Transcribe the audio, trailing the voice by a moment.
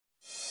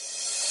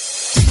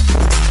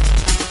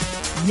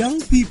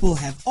Young people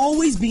have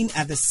always been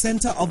at the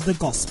center of the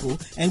gospel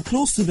and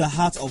close to the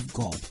heart of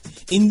God.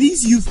 In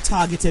these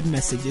youth-targeted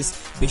messages,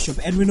 Bishop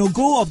Edwin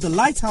Ogo of the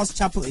Lighthouse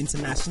Chapel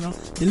International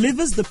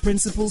delivers the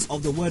principles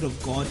of the Word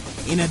of God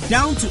in a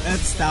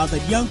down-to-earth style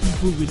that young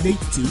people relate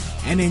to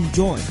and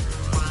enjoy.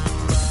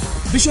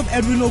 Bishop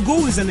Edwin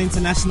Ogo is an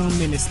international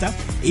minister,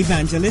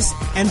 evangelist,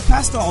 and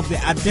pastor of the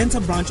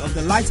Adenta branch of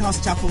the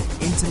Lighthouse Chapel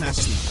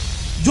International.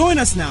 Join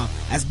us now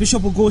as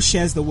Bishop Ogo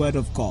shares the Word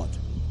of God.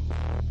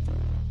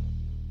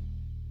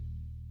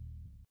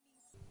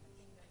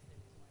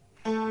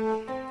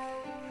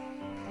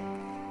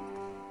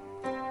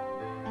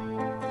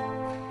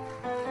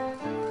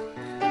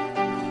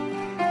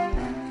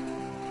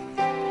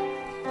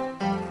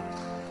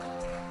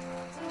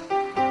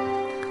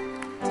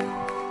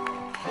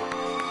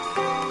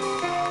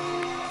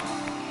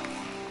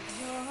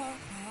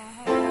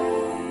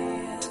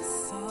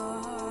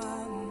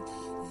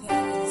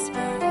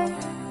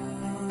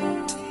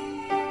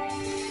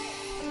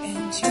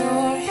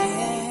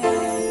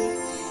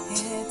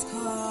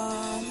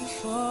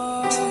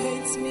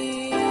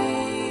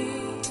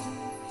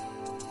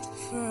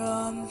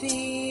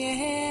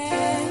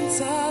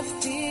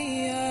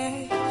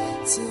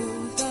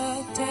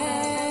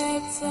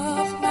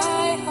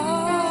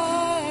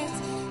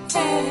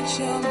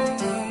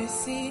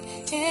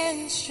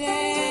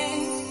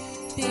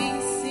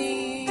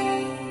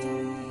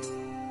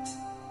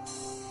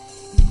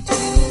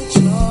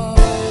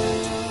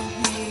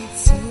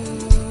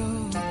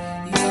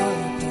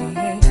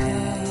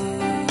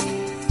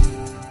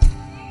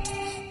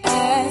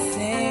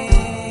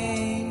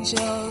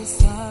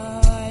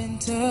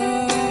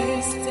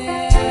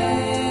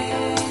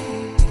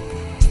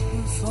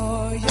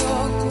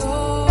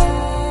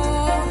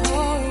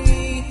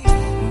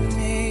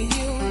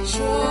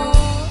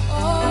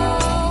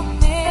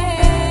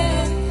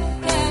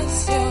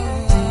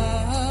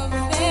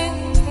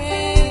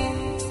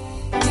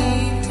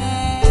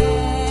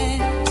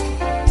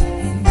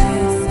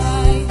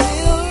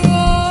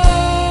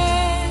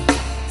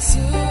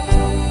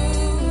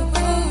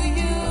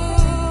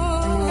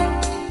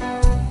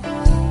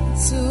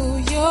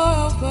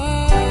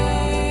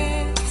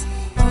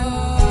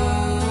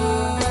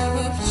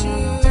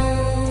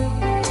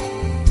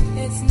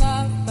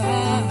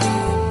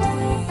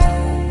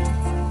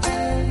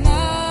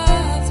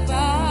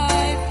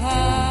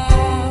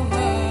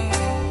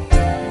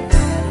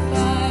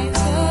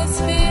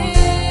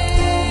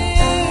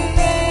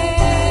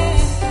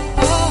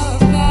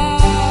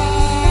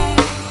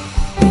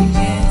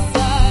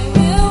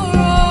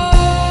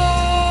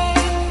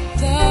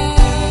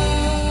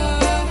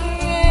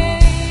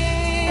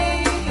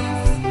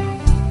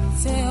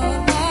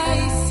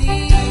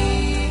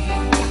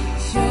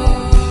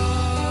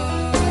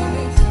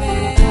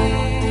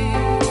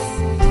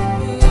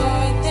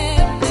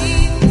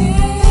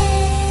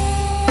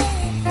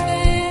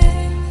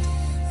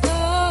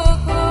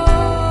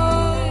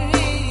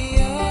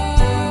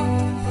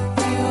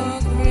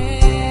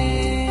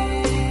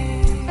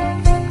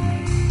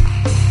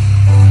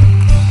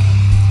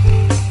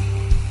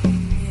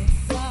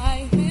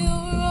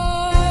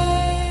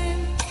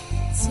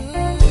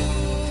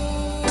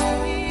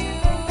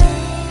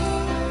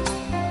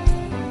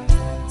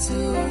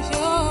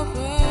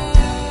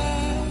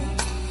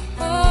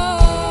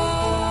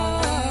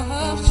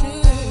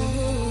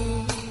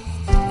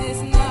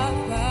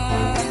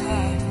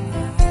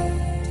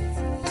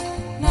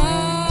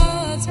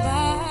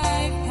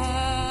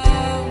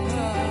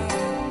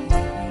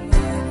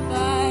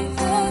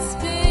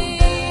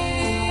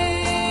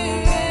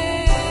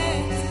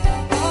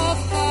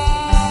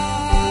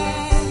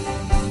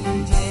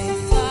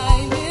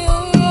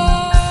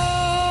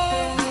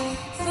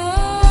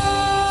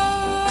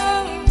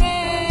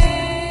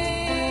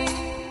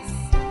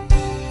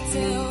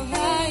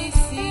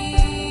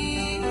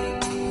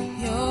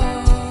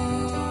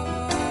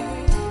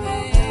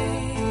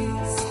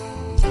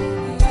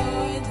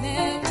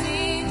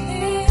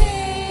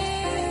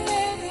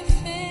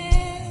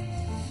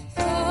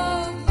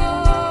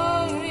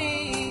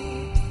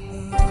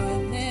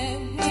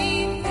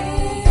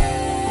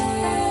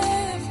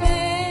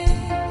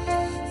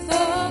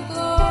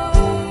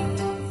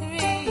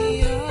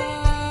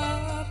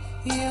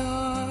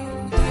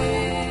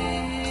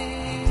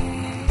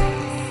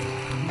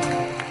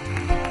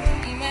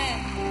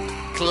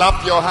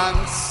 Clap your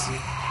hands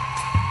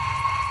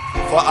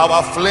for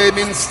our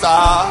flaming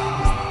star.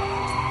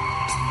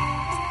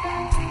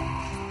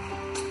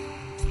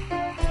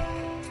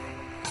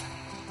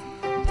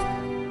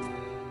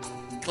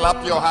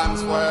 Clap your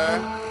hands where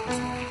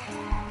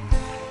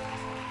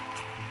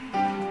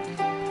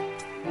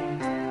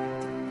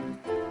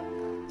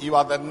you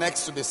are the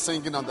next to be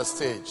singing on the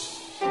stage.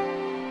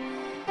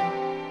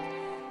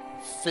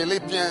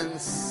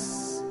 Philippians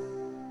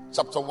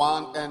chapter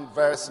 1 and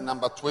verse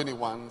number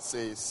 21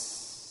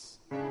 says,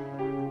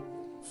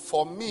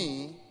 "For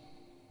me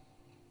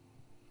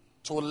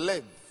to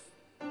live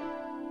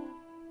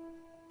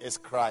is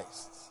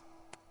Christ,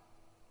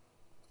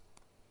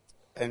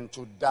 and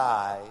to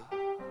die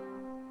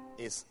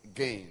is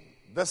gain.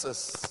 This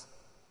is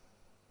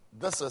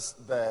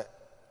the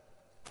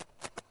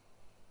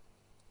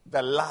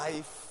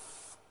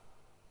life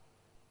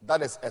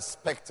that is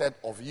expected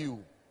of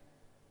you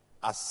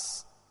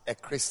as a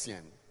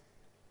Christian,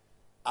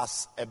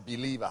 as a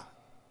believer.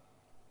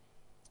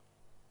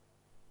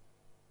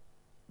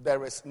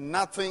 There is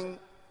nothing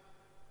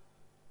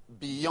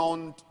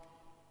beyond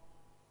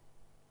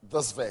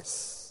this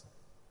verse.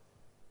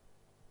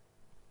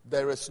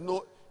 There is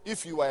no,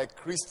 if you are a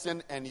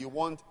Christian and you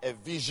want a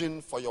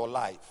vision for your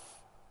life,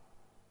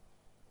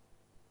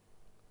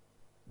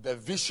 the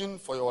vision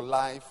for your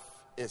life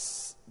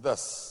is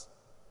this: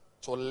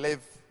 to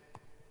live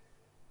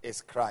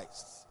is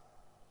Christ.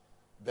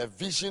 The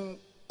vision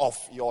of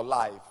your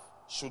life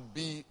should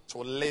be to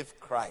live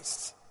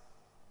Christ.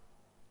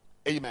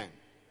 Amen.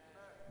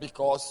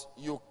 Because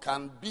you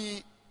can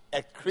be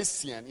a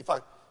Christian. In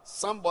fact,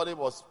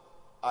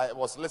 I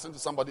was listening to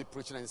somebody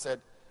preaching and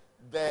said,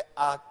 there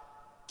are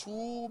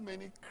too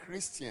many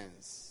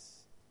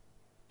Christians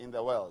in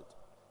the world,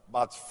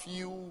 but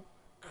few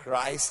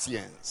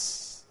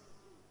Christians.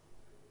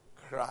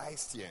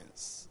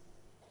 Christians.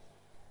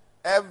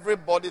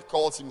 Everybody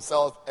calls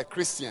himself a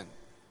Christian.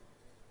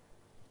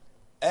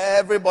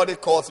 Everybody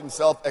calls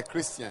himself a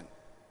Christian.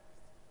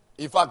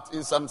 In fact,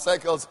 in some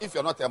circles, if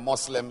you're not a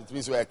Muslim, it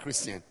means you're a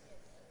Christian.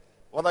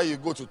 Whether you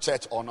go to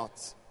church or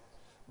not.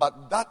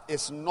 But that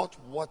is not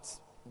what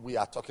we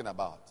are talking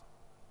about.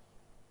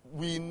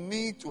 We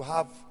need to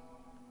have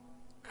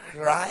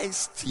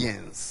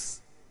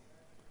Christians.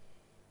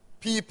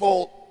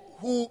 People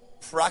who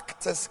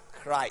practice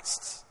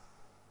Christ.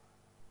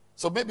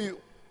 So maybe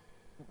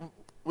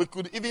we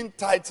could even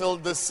title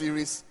this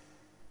series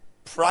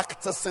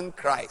Practicing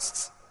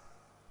Christ,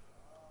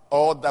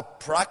 or the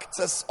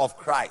practice of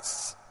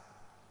Christ.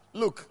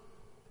 Look,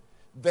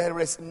 there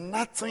is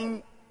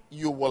nothing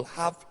you will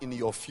have in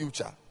your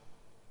future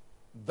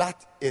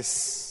that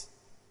is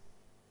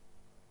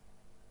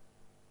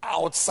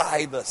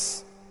outside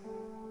this.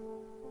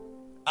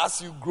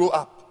 As you grow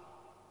up,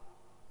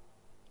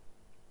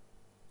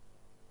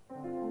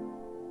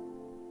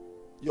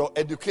 your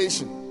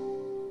education,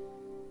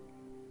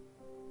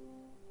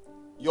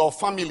 your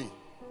family,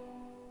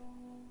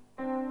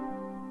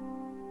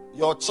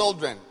 your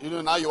children. You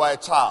know, now you are a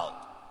child,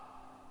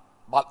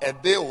 but a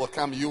day will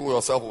come, you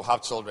yourself will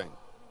have children.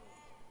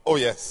 Oh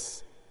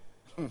yes.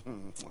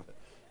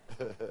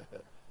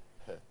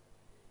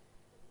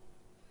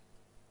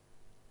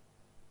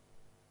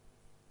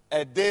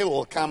 A day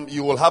will come,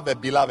 you will have a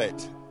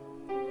beloved.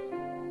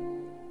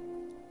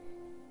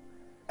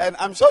 And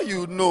I'm sure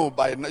you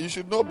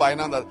should know by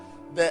now that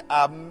there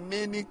are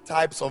many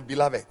types of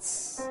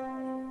beloveds.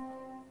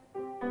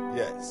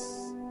 Yes.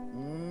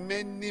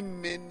 Many,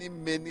 many,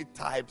 many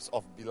types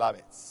of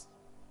beloveds.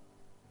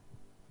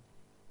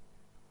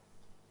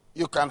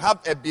 You can have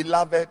a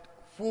beloved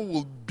who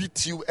will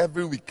beat you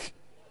every week.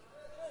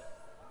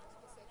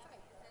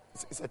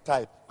 It's a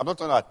type. I'm not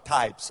talking about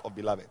types of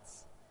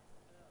beloveds.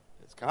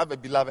 You can have a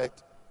beloved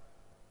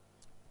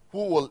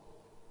who will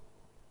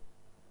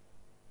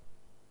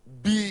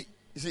be,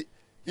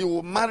 he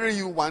will marry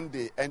you one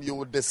day and you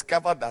will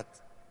discover that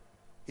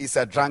he's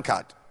a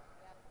drunkard.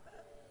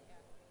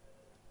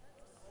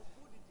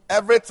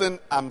 Everything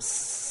I'm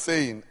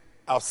saying,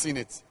 I've seen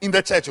it in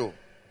the church. Oh.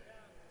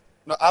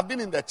 No, I've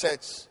been in the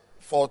church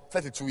for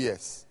 32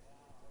 years.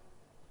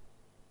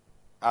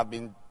 I've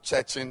been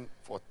churching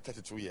for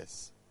 32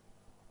 years.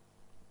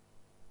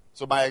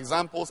 So my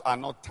examples are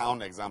not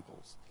town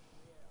examples.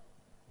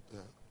 Yeah.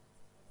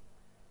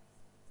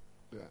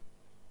 Yeah.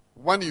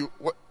 When you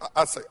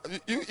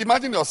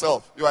imagine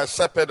yourself, you are a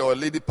shepherd or a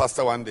lady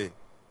pastor one day,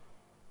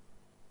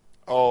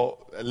 or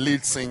a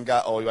lead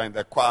singer, or you are in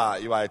the choir,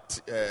 you are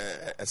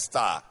a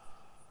star,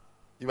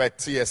 you are a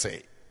TSA,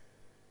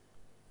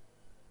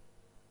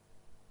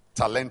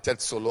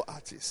 talented solo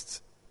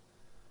artist.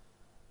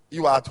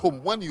 You are at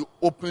home. When you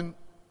open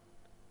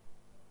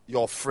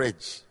your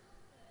fridge,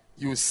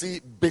 you see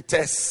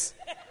bitters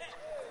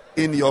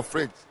in your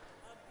fridge.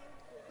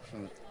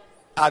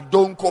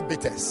 Adonko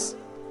bitters.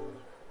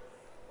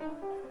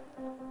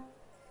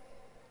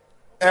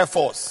 Air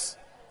Force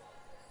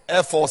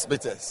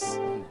bitters.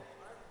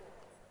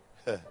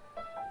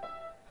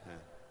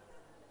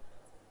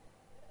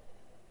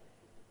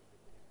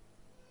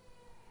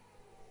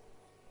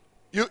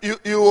 You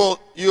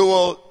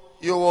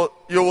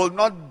will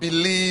not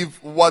believe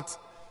what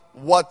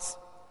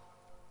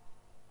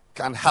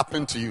can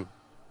happen to you.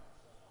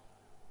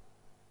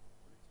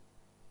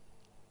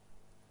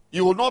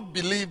 You will not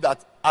believe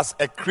that as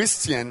a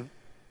Christian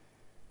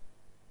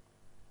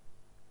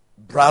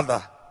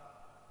brother,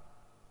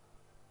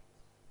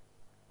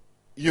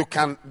 you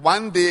can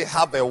one day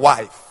have a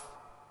wife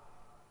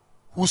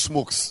who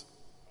smokes.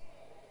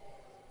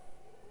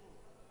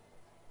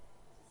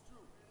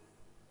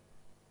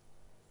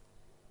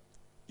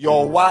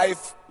 Your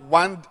wife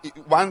one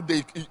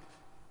day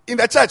in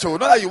the church, you know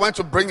that you want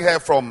to bring her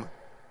from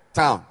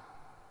town.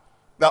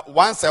 That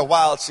once a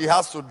while she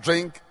has to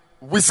drink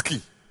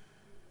whiskey.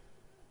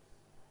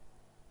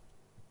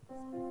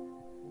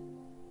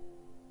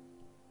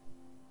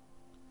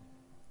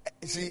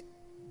 see,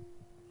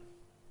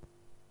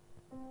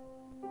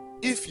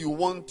 if you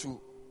want to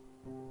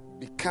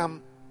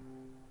become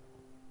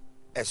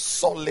a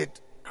solid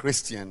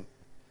Christian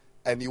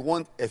and you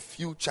want a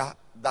future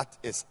that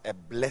is a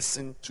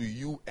blessing to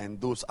you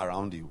and those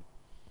around you,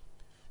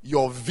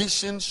 your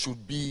vision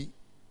should be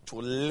to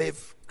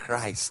live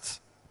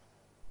Christ.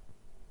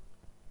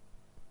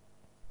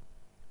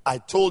 I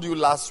told you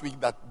last week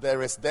that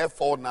there is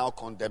therefore now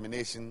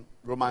condemnation,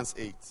 Romans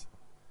 8,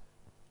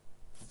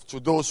 to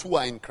those who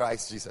are in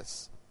Christ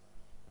Jesus,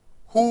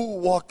 who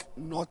walk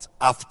not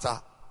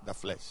after the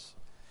flesh.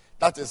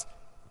 That is,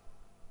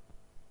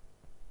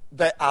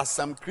 there are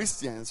some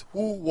Christians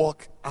who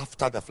walk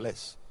after the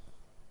flesh.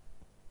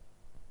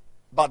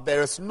 But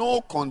there is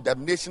no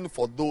condemnation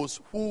for those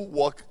who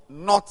walk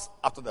not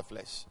after the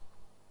flesh.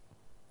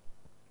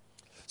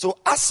 So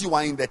as you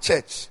are in the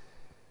church,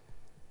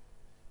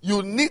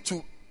 you need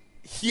to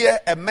hear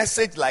a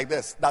message like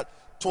this,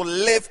 that to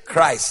live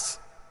Christ,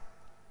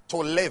 to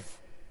live,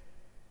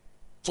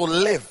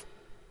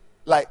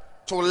 like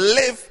to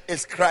live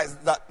is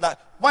Christ. That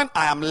when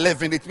I am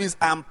living, it means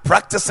I am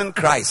practicing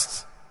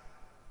Christ.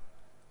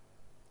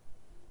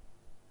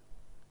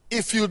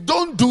 If you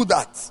don't do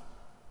that,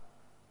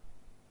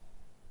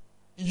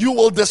 you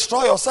will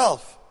destroy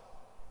yourself.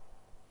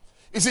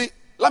 You see,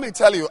 let me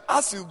tell you,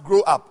 as you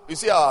grow up, you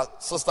see our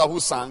sister who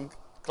sang,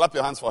 clap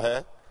your hands for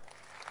her,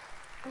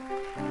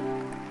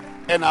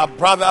 and our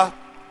brother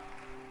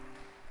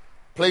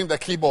playing the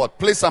keyboard,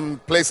 play some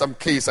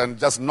keys and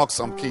just knock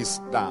some keys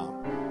down.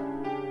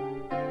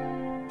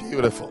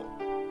 Beautiful.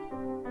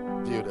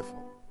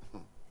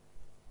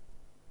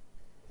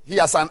 He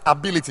has an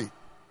ability.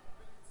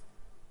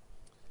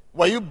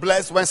 Were you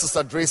blessed when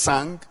Sister Dre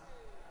sang?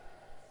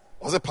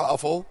 Was it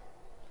powerful?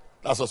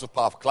 That's also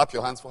powerful. Clap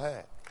your hands for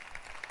her.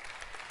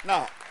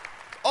 Now,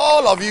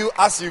 all of you,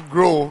 as you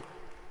grow,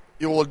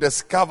 you will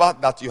discover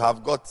that you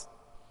have got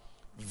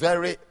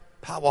very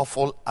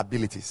powerful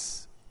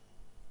abilities.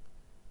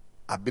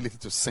 Ability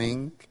to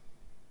sing,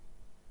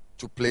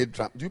 to play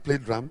drums. Do you play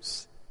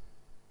drums?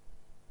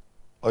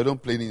 Or you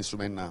don't play any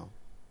instrument now?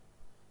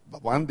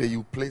 But one day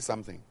you play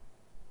something.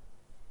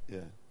 Yeah.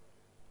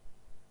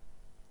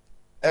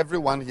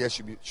 Everyone here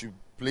should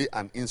play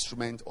an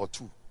instrument or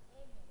two.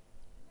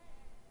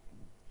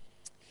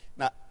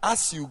 Now,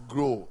 as you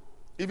grow,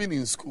 even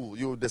in school,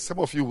 some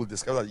of you will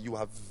discover that you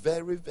are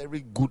very,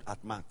 very good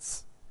at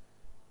maths.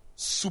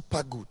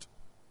 Super good.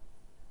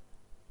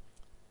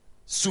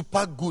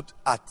 Super good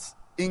at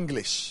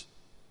English.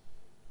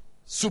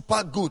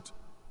 Super good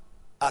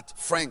at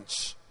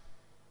French.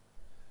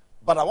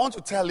 But I want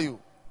to tell you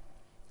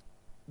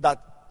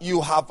that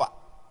you have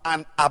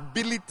an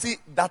ability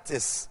that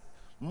is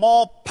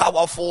more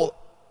powerful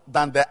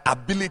than the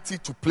ability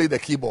to play the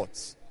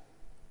keyboards.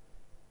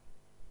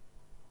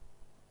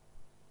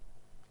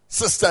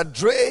 Sister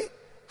Dre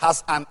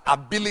has an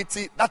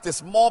ability that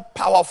is more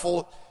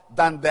powerful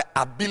than the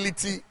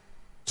ability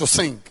to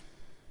sing.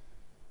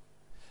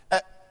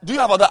 Do you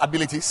have other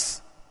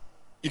abilities?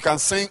 You can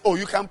sing. Oh,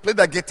 you can play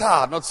the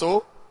guitar, not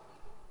so?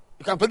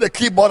 You can play the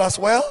keyboard as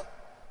well?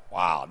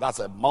 Wow, that's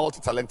a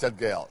multi-talented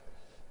girl.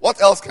 What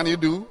else can you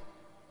do?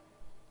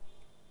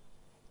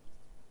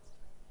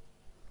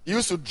 You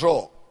used to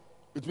draw.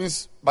 It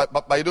means, but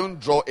you don't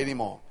draw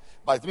anymore.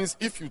 But it means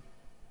if you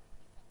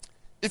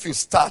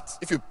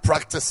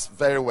practice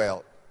very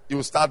well, you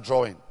will start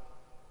drawing.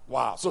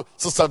 Wow. So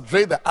Sister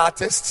Dre the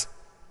artist,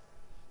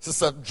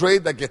 Sister Dre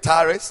the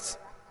guitarist,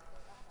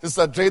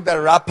 Sister Dre the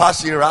rapper,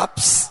 she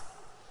raps,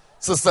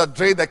 Sister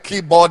Dre the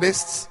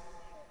keyboardist,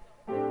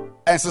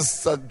 and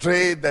Sister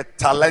Dre the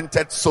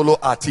talented solo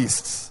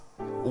artist.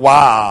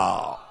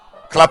 Wow.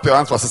 Clap your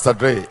hands for Sister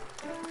Dre.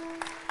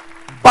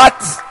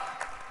 But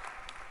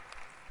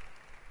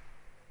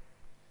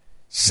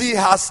she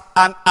has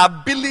an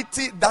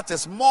ability that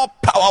is more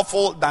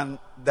powerful than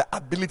the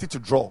ability to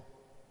draw.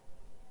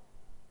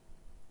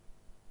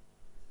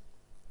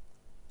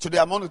 Today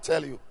I'm going to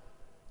tell you,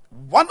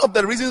 one of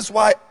the reasons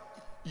why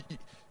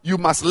you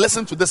must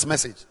listen to this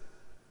message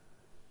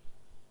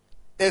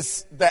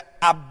is the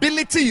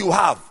ability you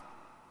have.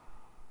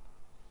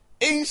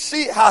 And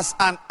she has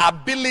an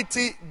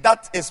ability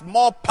that is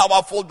more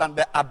powerful than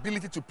the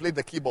ability to play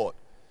the keyboard.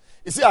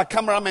 You see our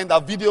cameramen,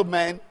 our video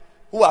men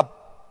who are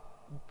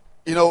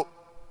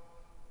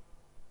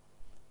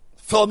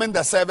filming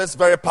the service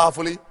very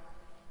powerfully,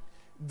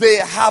 they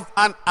have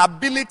an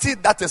ability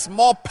that is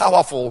more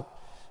powerful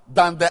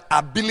than the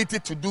ability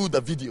to do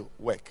the video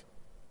work.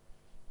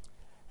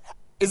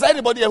 Is there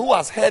anybody here who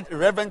has heard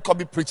Reverend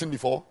Kobe preaching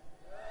before?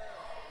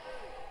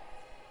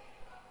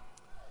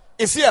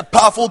 Is he a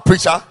powerful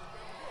preacher?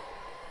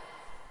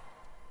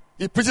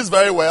 He preaches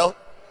very well.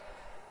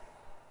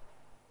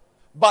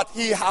 But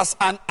he has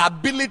an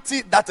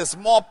ability that is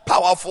more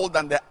powerful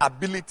than the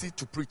ability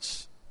to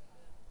preach.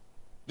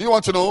 Do you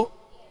want to know?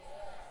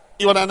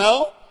 You want to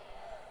know?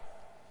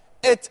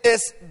 It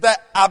is the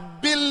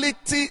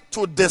ability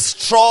to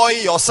destroy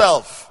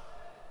yourself.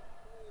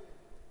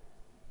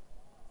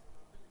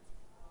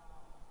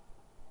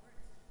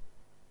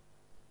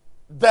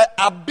 the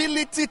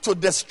ability to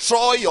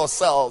destroy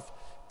yourself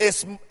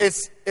is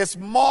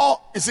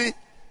more, you see,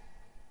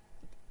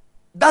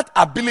 that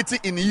ability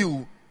in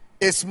you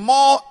is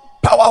more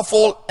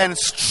powerful and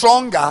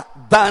stronger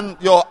than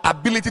your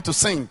ability to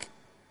sing.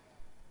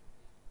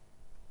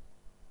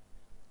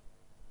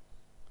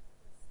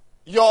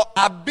 Your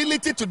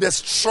ability to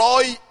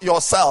destroy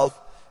yourself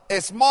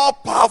is more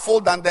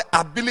powerful than the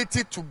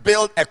ability to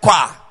build a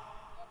choir.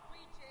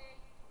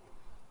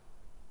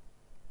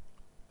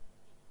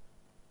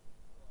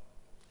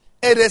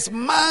 It is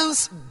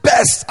man's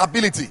best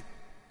ability.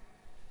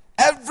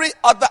 Every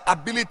other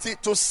ability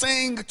to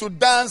sing, to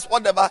dance,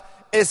 whatever,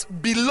 is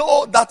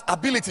below that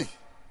ability.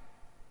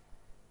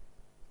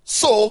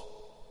 So,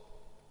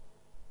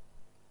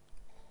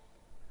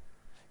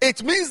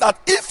 it means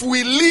that if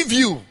we leave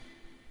you,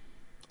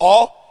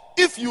 or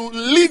if you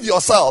leave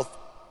yourself,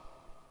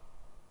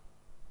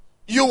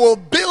 you will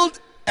build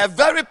a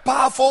very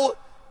powerful,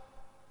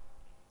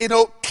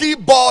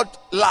 keyboard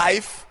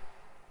life,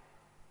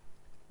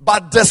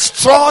 but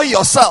destroy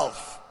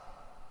yourself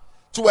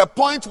to a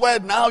point where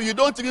now you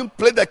don't even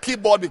play the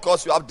keyboard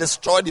because you have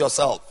destroyed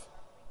yourself.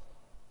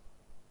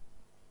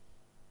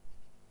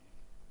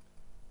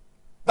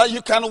 That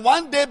you can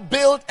one day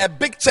build a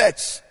big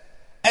church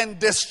and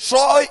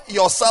destroy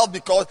yourself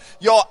because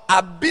your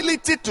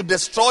ability to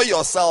destroy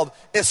yourself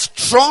is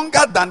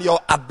stronger than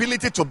your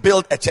ability to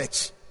build a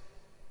church.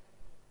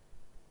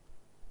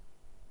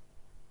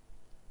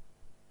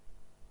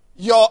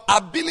 Your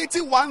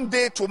ability one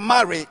day to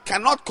marry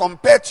cannot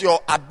compare to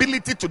your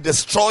ability to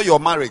destroy your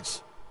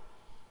marriage.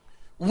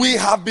 We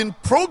have been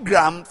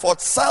programmed for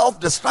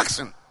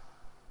self-destruction.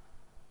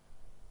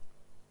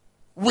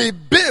 We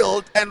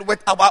build, and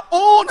with our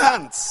own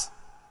hands,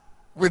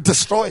 we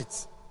destroy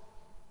it.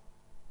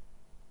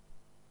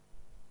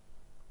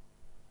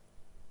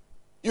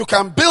 You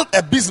can build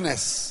a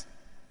business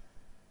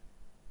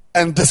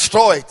and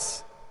destroy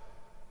it.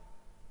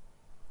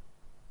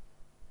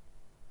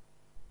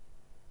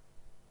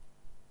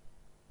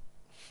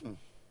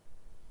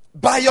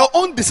 By your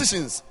own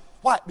decisions.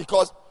 Why?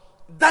 Because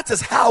that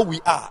is how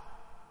we are.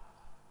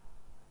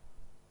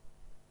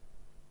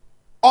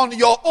 On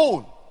your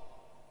own,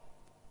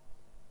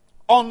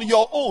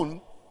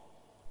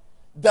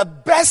 the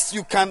best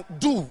you can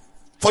do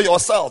for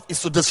yourself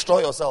is to destroy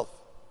yourself.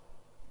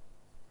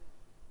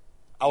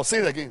 I'll say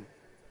it again.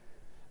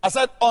 I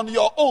said, on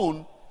your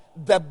own,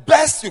 the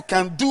best you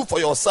can do for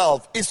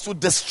yourself is to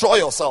destroy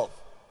yourself.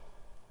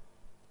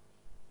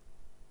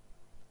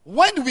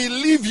 When we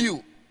leave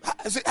you,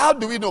 how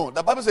do we know?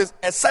 The Bible says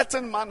a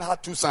certain man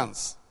had 2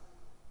 sons.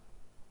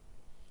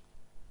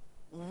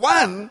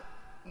 One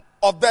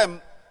of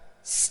them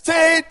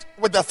stayed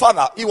with the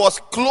father. He was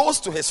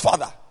close to his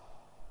father.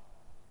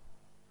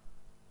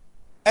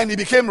 And he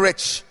became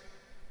rich.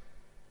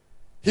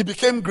 He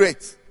became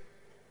great.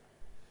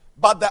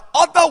 But the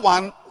other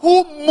one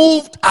who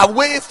moved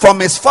away from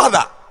his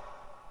father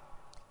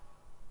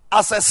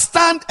as a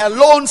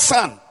stand-alone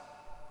son,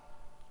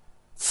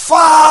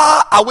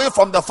 far away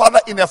from the father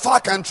in a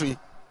far country,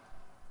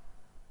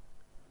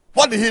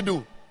 what did he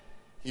do?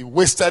 He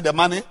wasted the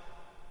money,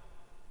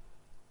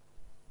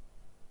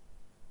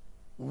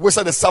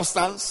 wasted the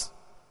substance,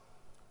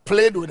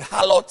 played with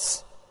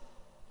harlots,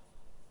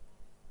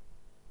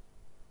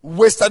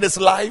 wasted his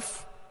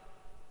life,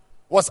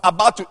 was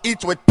about to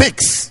eat with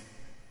pigs.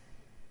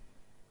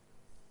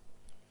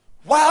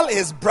 While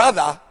his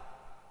brother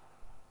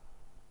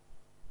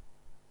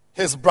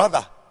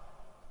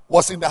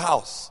was in the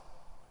house,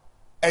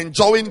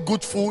 enjoying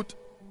good food,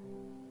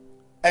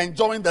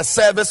 enjoying the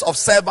service of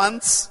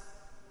servants,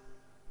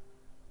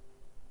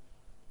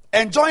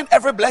 enjoying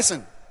every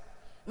blessing.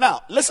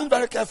 Now, listen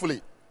very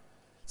carefully.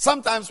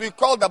 Sometimes we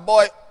call the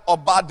boy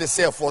Obad the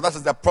Sefo, that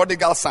is the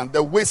prodigal son,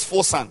 the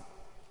wasteful son.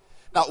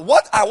 Now,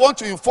 what I want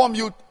to inform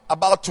you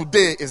about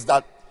today is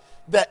that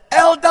the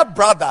elder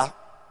brother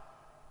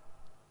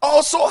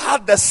also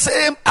had the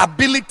same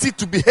ability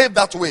to behave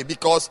that way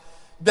because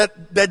the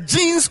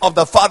genes of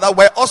the father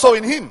were also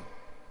in him.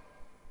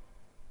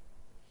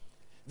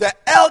 The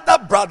elder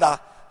brother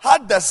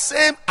had the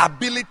same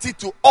ability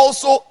to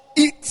also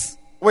eat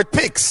with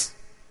pigs.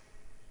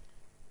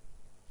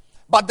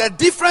 But the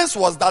difference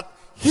was that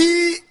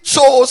he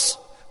chose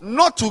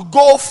not to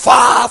go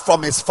far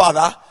from his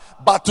father,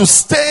 but to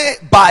stay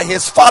by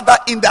his father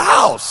in the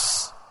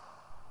house.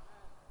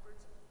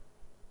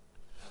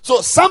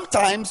 So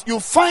sometimes you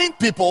find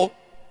people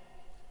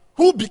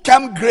who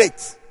become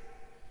great,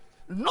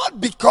 not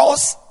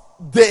because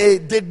they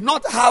did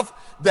not have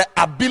the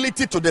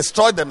ability to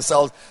destroy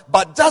themselves,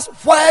 but just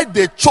where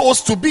they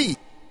chose to be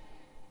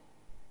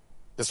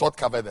is what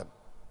covered them.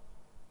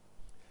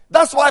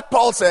 That's why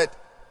Paul said,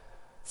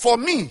 for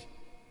me,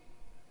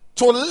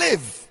 to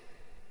live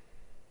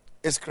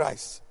is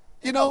Christ.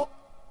 You know,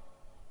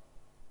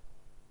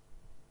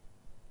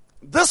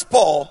 this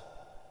Paul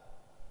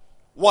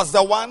was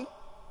the one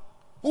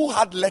who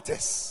had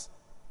letters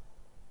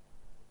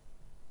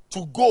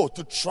to go,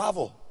 to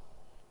travel,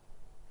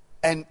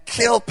 and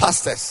kill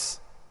pastors.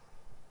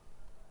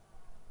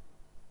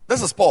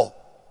 This is Paul.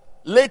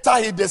 Later,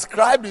 he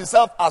described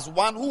himself as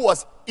one who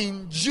was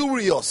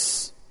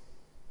injurious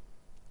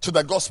to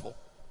the gospel.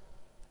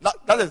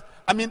 That is,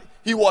 I mean,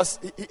 he was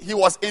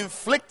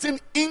inflicting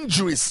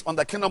injuries on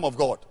the kingdom of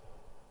God.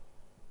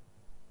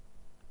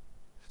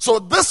 So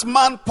this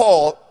man,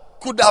 Paul,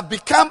 could have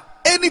become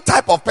any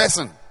type of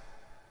person.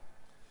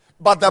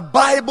 But the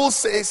Bible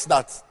says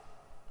that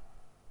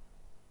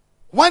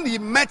when he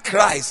met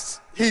Christ,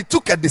 he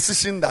took a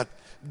decision that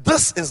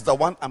this is the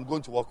one I'm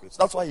going to work with.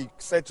 That's why he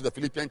said to the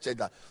Philippian church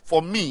that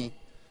for me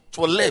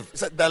to live, he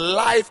said, the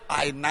life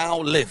I now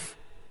live,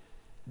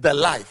 the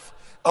life.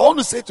 I want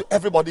to say to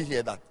everybody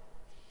here that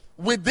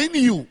within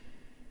you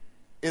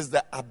is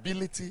the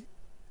ability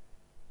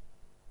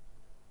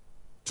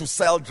to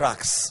sell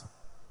drugs.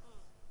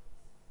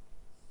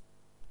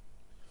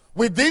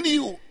 Within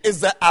you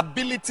is the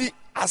ability,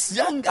 as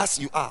young as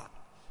you are.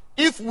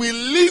 If we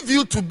leave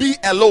you to be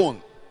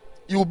alone,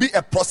 you will be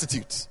a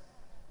prostitute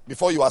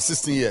before you are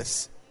 16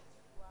 years.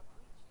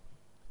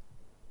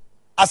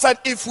 I said,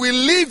 if we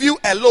leave you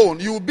alone,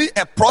 you will be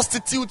a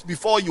prostitute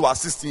before you are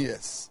 16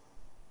 years.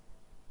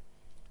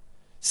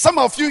 Some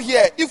of you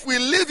here, if we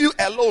leave you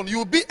alone, you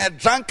will be a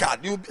drunkard.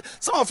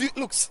 Some of you,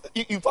 look,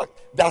 in fact,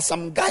 there are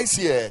some guys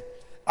here,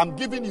 I'm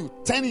giving you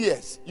 10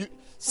 years.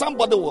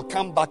 Somebody will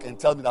come back and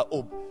tell me that,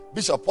 oh,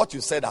 Bishop, what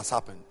you said has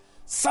happened.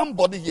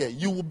 Somebody here,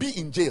 you will be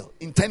in jail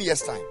in 10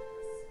 years' time.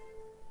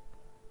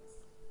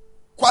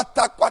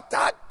 Quarter,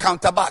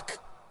 counter back.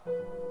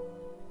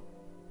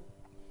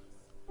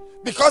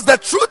 Because the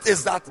truth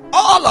is that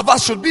all of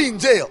us should be in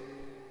jail.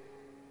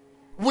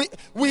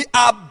 We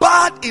are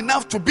bad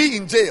enough to be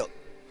in jail.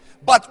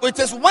 But it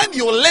is when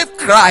you live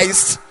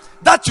Christ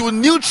that you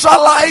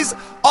neutralize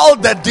all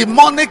the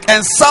demonic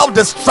and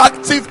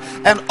self-destructive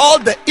and all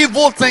the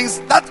evil things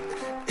that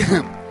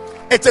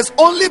it is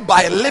only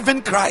by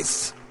living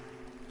Christ.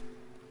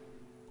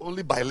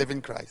 Only by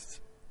living Christ.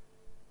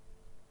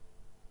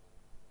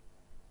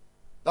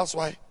 That's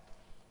why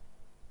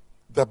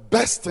the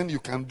best thing you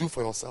can do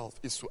for yourself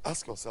is to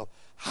ask yourself,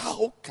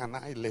 how can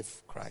I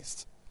live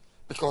Christ?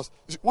 Because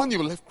when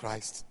you live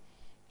Christ,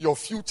 your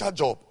future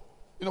job,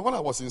 when I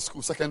was in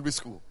school, secondary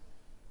school,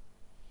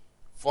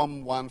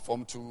 Form 1,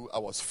 Form 2, I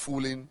was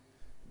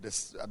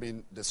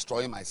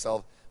destroying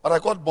myself. But I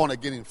got born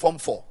again in Form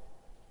 4.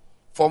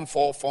 Form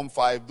 4, Form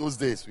 5, those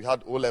days we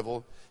had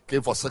O-level,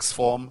 came for 6th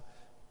form,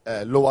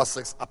 lower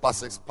 6, upper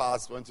 6,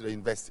 passed, went to the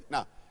university.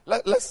 Now,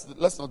 let's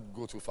not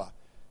go too far.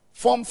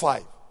 Form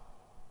 5,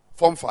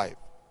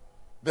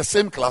 the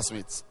same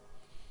classmates.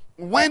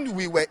 When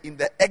we were in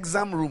the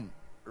exam room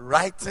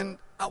writing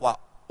our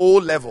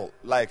O-level,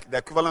 like the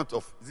equivalent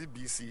of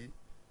BC,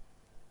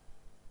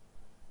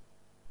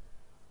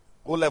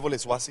 O-level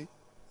is WASSCE.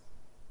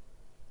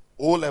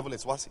 O-level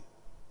is WASSCE.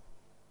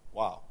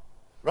 Wow.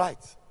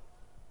 Right.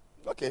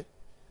 Okay.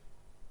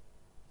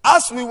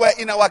 As we were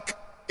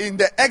in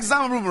the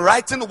exam room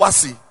writing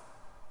WASSCE,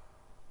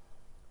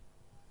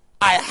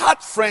 I had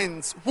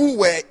friends who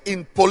were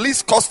in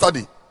police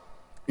custody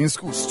in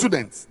school,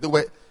 students. They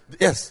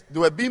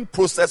were being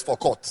processed for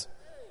court.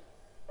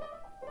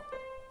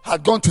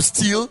 Had gone to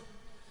steal.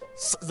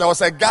 There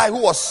was a guy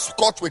who was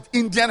caught with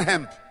Indian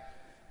hemp.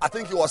 I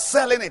think he was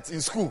selling it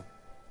in school.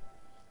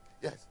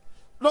 Yes.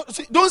 No,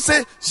 see, don't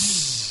say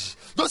shh.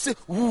 Don't say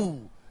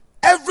woo.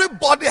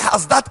 Everybody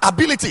has that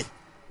ability.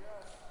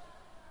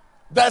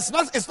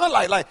 It's not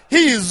like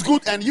he is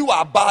good and you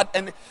are bad.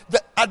 And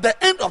at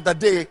the end of the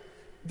day,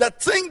 the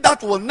thing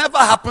that will never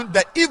happen,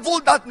 the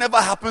evil that never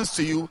happens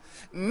to you,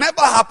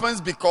 never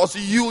happens because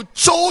you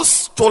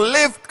chose to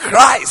live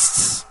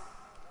Christ.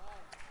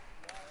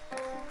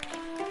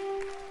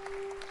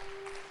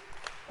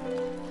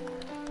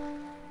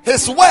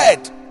 His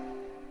word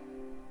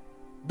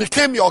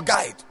became your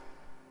guide.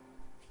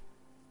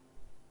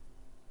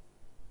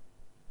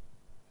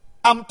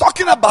 I'm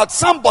talking about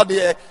somebody,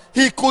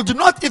 he could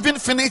not even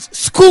finish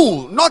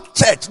school, not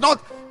church,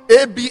 not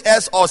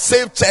ABS or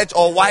Save Church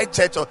or White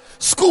Church or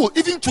school.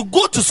 Even to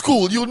go to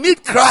school, you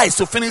need Christ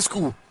to finish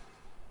school.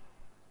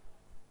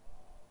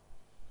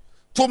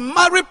 To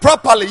marry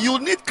properly, you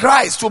need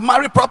Christ to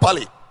marry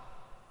properly.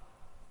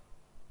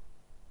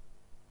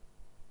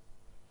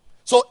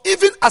 So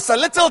even as a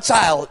little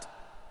child,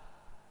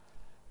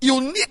 you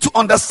need to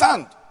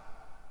understand.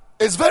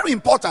 It's very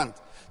important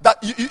that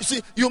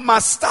you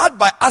must start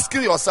by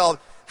asking yourself,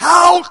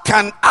 how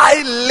can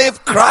I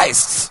live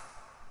Christ?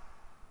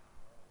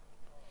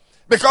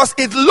 Because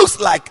it looks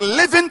like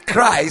living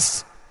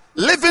Christ,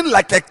 living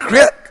like a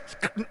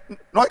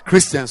not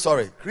Christian,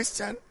 sorry.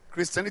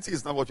 Christianity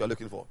is not what you're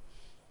looking for.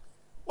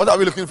 What are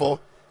we looking for?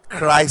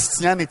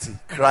 Christianity.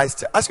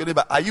 Ask your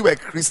neighbor, are you a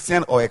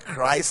Christian or a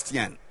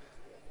Christian?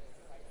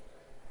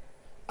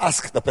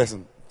 Ask the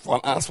person.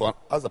 Ask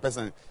the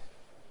person.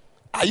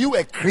 Are you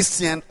a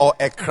Christian or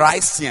a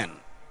Christian?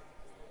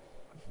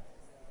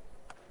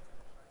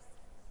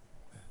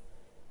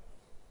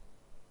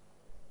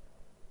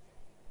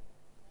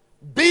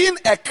 Being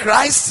a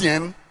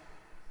Christian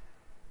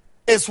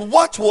is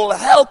what will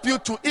help you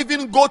to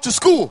even go to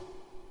school.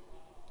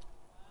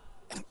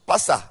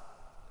 Pastor,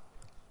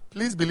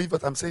 Please believe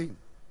what I'm saying.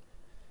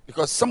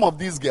 Because some of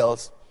these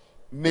girls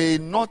may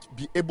not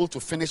be able to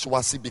finish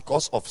WASI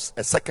because of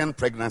a second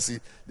pregnancy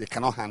they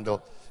cannot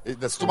handle.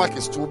 The stomach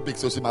is too big,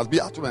 so she must be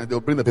at home and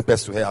they'll bring the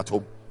papers to her at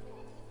home.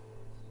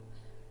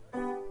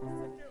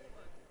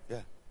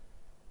 Yeah.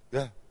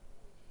 Yeah.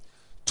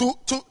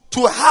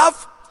 To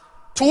have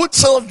 2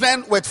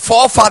 children with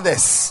 4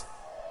 fathers.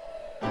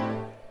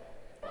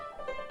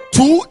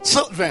 2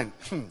 children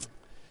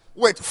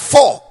with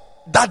 4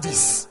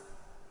 daddies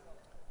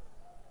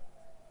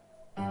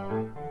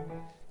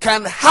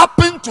can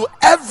happen to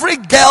every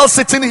girl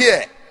sitting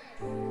here.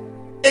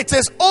 It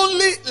is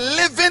only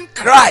living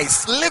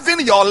Christ,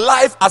 living your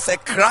life as a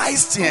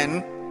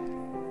Christian,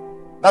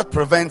 that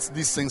prevents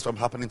these things from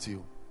happening to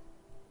you.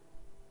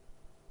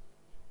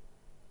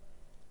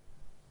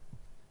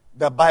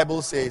 The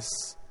Bible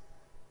says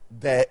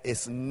there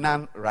is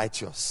none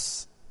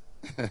righteous.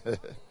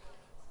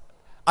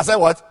 I said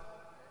what?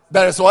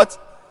 There is what?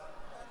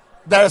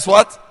 There is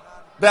what?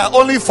 There are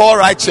only 4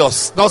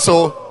 righteous. Not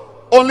so.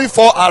 Only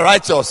 4 are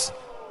righteous.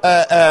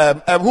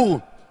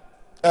 Who?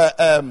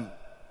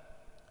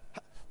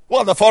 What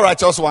are the 4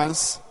 righteous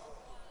ones?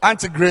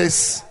 Auntie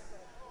Grace,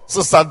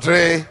 Sister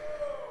Dre,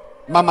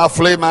 Mama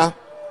Flema,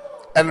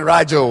 and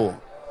Rajo.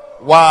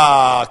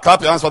 Wow. Clap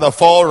your hands for the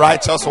 4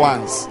 righteous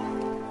ones.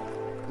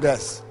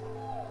 Yes.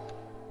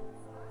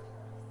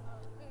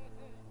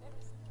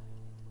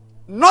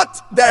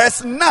 Not, there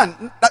is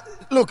none.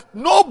 Look,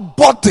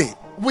 nobody.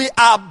 We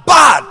are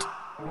bad.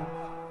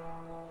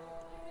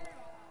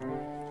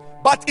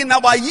 But in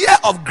our year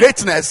of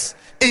greatness,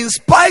 in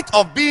spite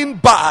of being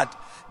bad,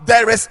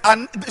 there is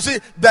a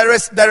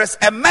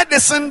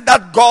medicine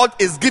that God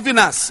is giving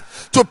us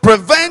to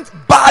prevent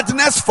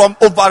badness from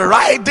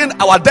overriding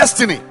our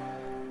destiny.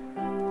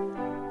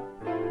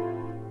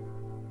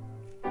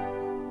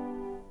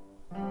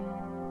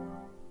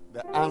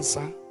 The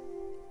answer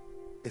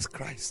is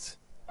Christ.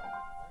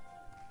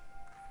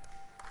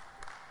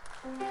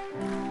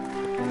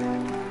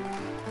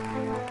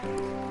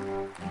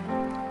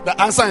 The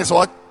answer is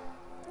what?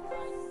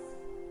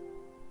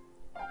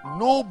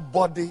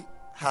 Nobody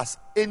has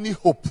any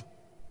hope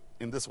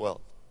in this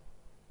world.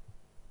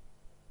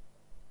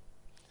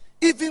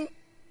 Even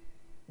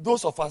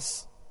those of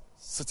us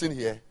sitting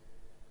here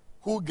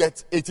who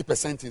get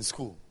 80% in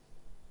school.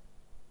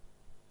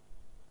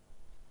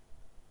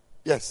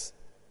 Yes.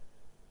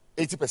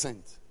 80%.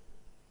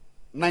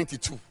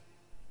 92.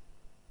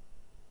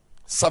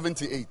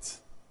 78.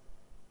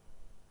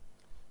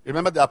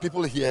 Remember, there are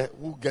people here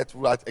who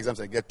write exams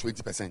and get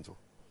 20%.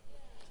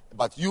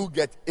 But you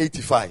get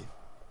 85.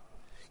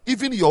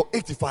 Even your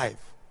 85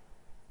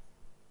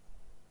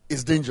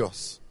 is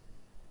dangerous.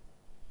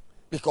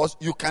 Because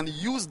you can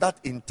use that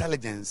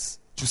intelligence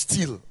to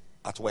steal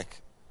at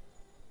work.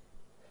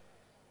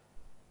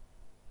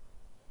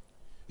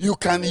 You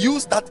can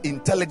use that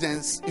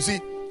intelligence. You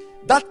see,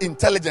 that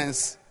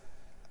intelligence,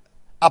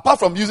 apart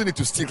from using it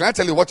to steal, can I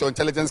tell you what your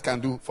intelligence can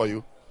do for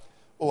you?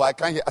 Oh, I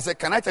can't hear. I said,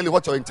 can I tell you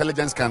what your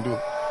intelligence can do?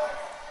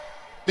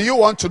 Do you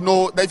want to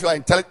know that if you are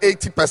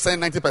 80%,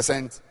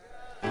 90%,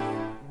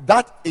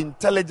 that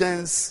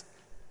intelligence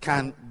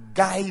can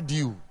guide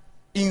you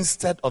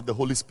instead of the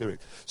Holy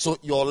Spirit. So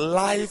your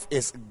life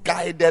is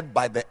guided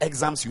by the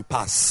exams you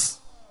pass.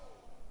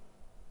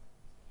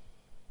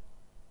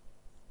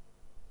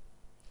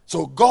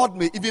 So God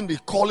may even be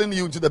calling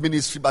you into the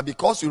ministry, but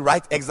because you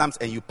write exams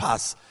and you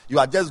pass, you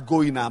are just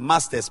going a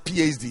master's,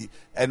 PhD,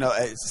 and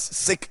a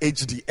sick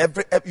HD.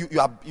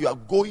 You are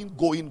going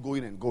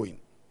and going.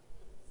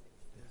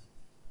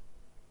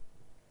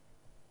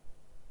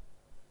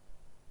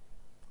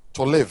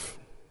 To live.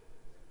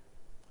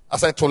 I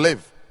said to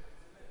live.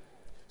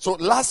 So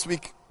last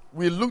week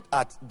we looked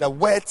at the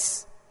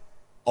words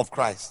of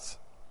Christ.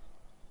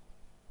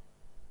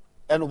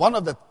 And one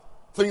of the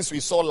things we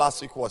saw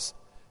last week was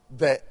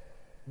the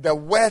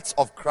words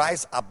of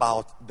Christ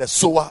about the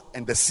sower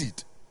and the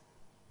seed.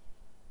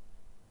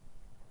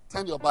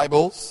 Turn your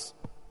Bibles.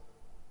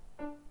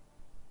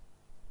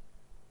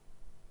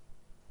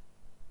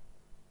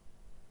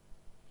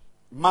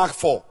 Mark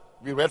 4.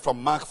 We read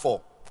from Mark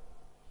 4.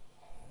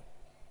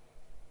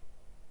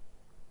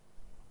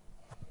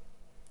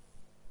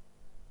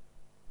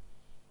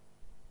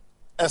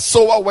 A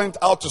sower went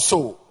out to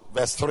sow.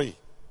 Verse 3.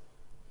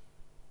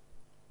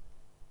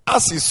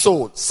 As he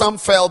sowed, some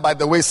fell by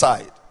the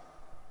wayside.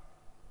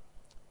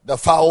 The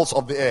fowls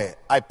of the air.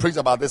 I preached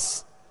about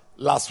this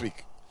last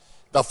week.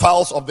 The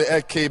fowls of the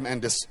air came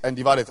and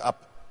devoured it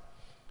up.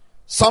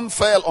 Some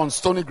fell on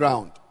stony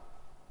ground.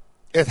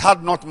 It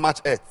had not much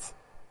earth.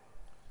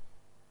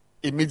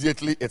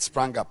 Immediately it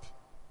sprang up,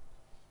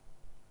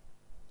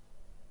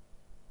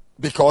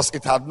 because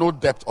it had no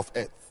depth of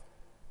earth.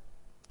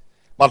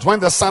 But when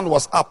the sun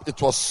was up,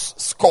 it was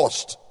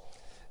scorched.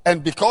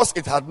 And because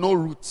it had no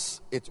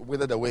roots, it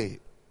withered away.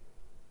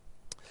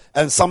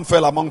 And some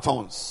fell among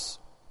thorns.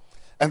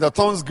 And the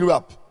thorns grew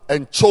up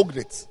and choked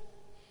it.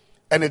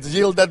 And it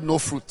yielded no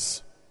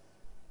fruit.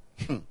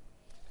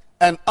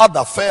 And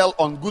other fell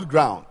on good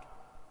ground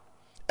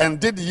and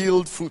did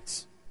yield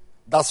fruit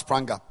that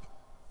sprang up,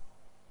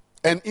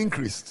 and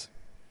increased,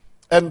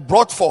 and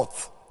brought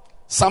forth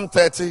some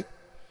 30,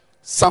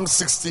 some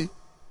 60,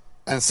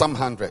 and some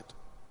 100.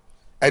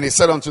 And he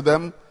said unto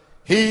them,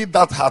 he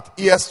that hath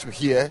ears to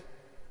hear,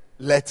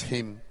 let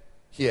him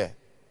hear.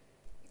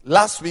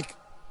 Last week,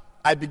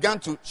 I began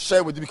to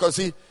share with you, because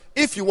see,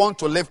 if you want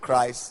to live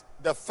Christ,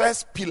 the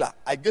first pillar,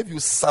 I gave you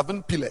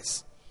 7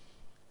 pillars.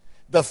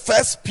 The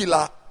first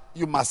pillar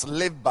you must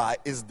live by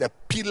is the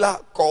pillar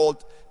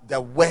called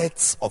the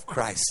words of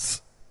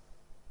Christ.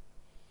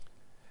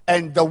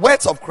 And the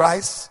words of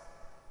Christ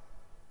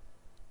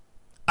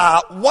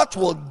are what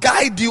will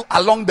guide you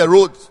along the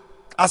road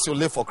as you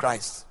live for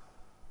Christ.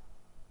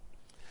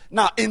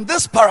 Now, in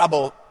this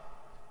parable,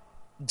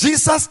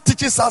 Jesus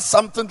teaches us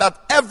something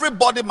that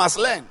everybody must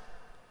learn.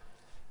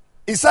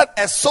 He said,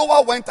 a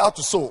sower went out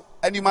to sow.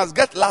 And you must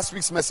get last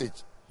week's message.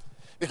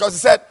 Because he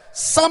said,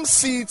 some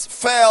seeds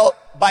fell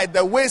by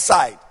the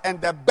wayside,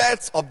 and the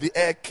birds of the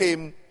air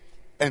came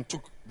and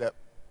took the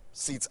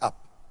seeds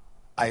up.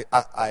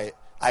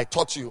 I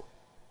taught you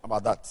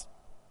about that.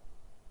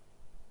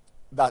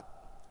 That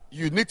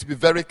you need to be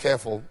very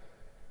careful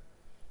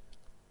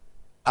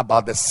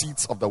about the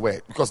seeds of the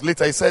word. Because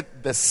later he said,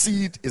 the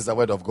seed is the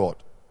word of God.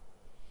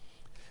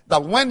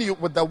 That when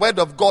with the word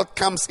of God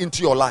comes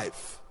into your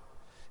life,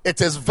 it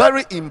is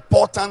very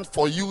important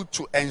for you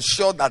to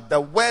ensure that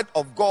the word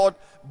of God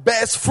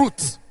bears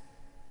fruit.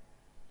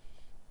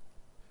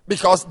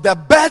 Because the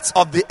birds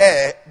of the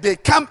air, they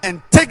come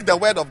and take the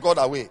word of God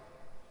away.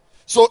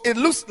 So it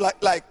looks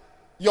like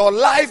your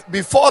life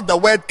before the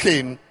word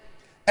came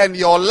and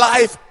your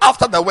life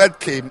after the word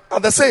came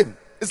are the same.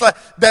 It's like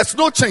there's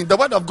no change. The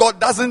word of God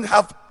doesn't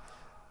have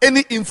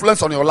any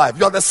influence on your life.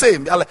 You are the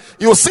same.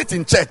 You sit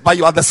in church, but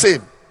you are the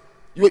same.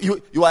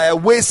 You are a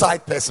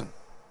wayside person.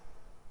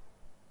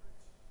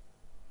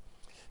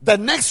 The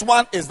next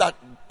one is that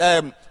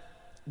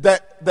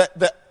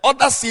the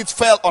other seeds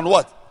fell on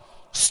what?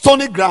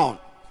 Stony ground,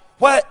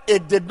 where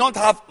it did not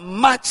have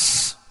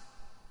much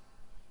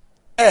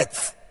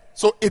earth,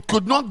 so it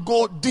could not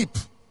go deep.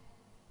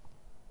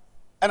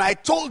 And I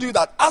told you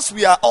that as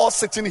we are all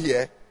sitting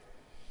here,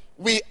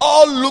 we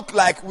all look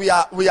like we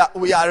are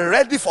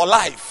ready for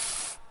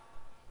life.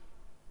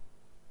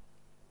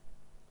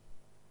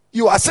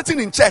 You are sitting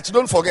in church,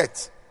 don't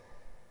forget.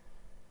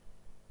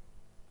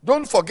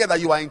 Don't forget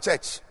that you are in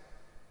church.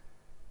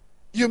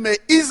 You may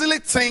easily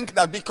think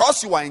that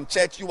because you are in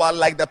church, you are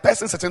like the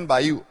person sitting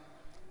by you.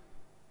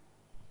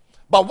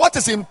 But what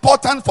is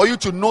important for you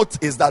to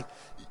note is that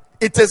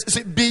it is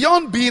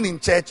beyond being in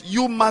church,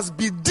 you must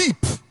be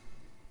deep.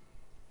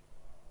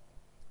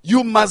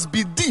 You must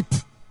be deep.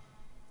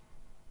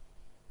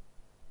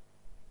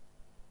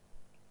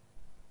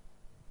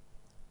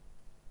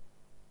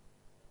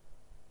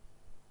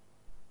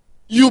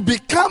 You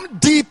become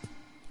deep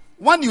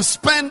when you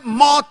spend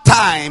more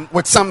time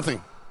with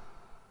something.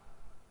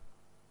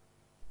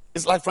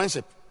 It's like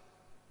friendship.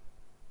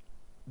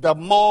 The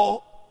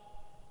more,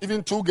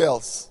 even 2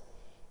 girls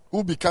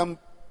who become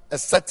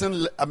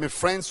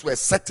friends to a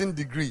certain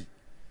degree,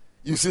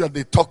 you see that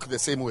they talk the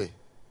same way.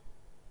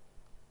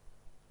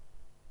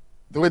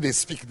 The way they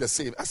speak the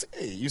same. I say,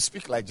 hey, you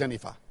speak like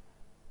Jennifer.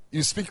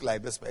 You speak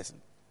like this person.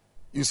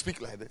 You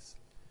speak like this.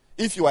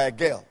 If you are a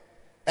girl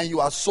and you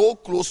are so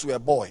close to a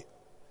boy,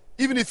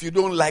 even if you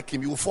don't like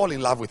him, you will fall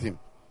in love with him.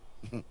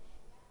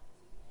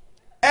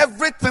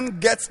 Everything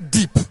gets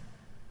deep.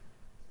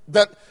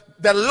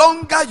 The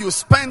longer you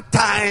spend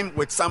time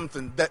with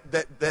something,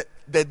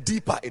 the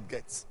deeper it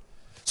gets.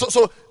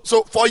 So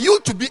for you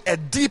to be a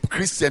deep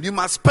Christian, you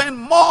must spend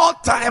more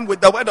time with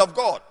the word of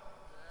God.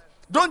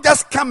 Don't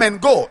just come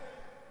and go.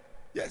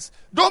 Yes.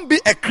 Don't be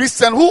a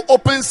Christian who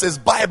opens his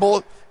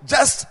Bible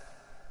just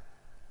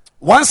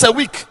once a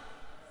week.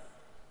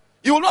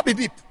 You will not be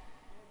deep.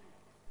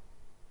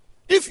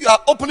 If you are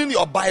opening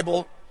your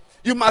Bible,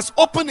 you must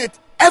open it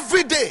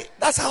every day.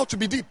 That's how to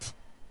be deep.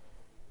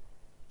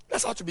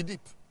 That's how to be deep.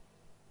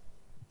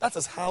 That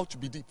is how to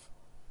be deep.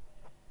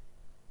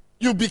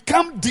 You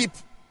become deep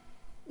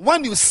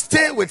when you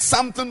stay with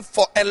something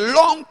for a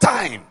long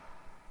time.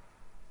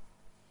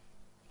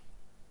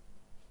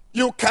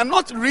 You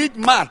cannot read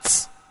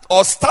maths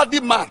or study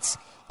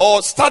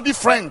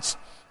French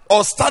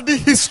or study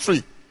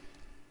history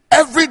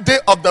every day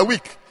of the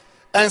week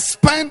and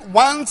spend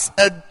once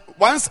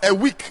a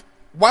week,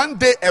 1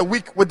 day a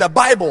week with the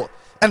Bible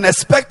and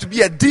expect to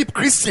be a deep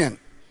Christian.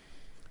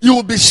 You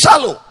will be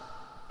shallow,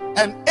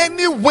 and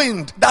any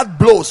wind that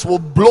blows will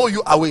blow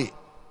you away.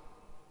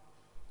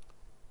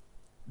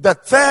 The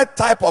third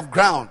type of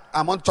ground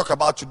I want to talk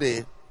about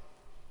today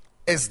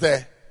is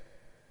the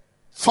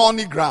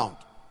thorny ground.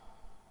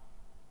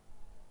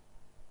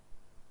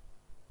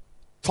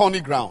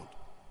 Thorny ground.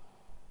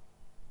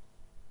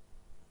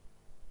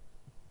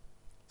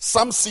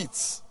 Some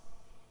seeds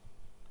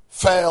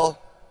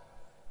fell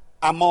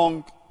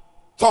among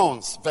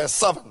thorns, verse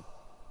 7.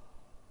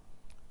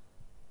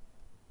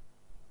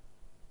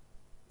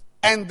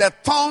 And the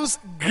thorns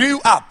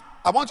grew up.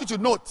 I want you to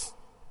note,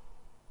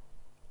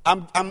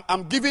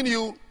 I'm giving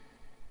you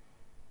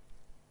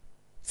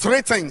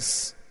 3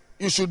 things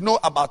you should know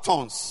about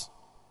thorns.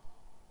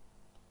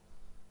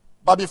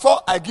 But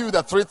before I give you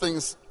the three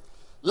things,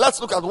 let's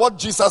look at what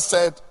Jesus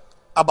said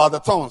about the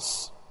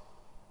thorns.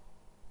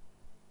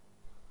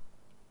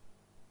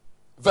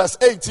 Verse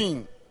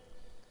 18.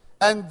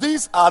 And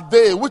these are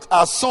they which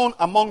are sown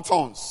among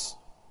thorns,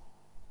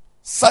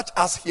 such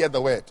as hear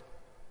the word.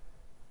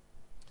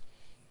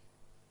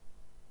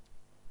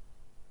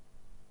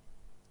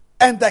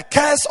 And the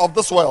cares of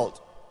this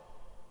world,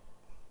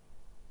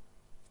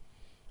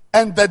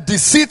 and the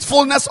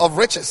deceitfulness of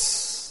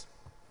riches,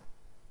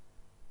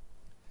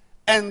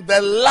 and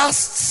the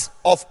lusts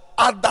of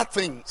other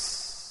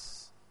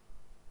things,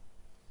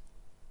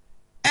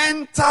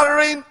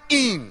 entering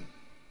in,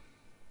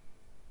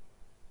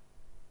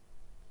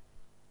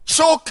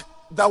 choke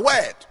the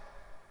word,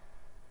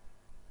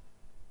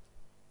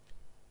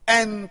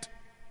 and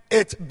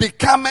it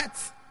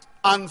becometh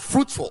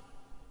unfruitful.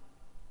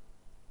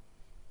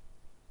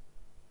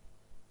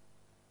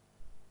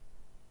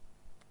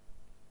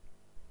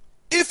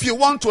 If you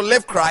want to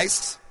live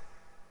Christ,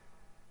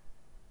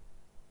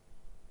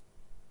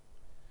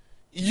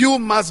 you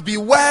must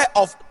beware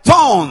of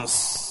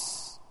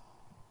thorns.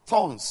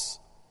 Thorns.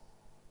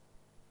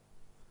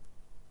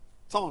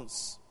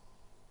 Thorns.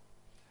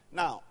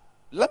 Now,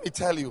 let me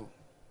tell you,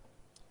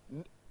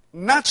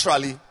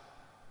 naturally,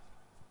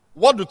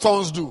 what do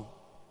thorns do?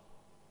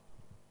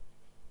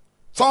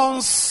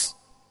 Thorns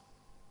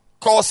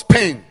cause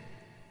pain.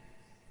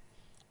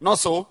 Not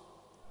so?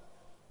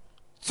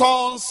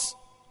 Thorns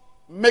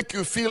make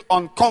you feel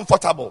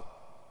uncomfortable.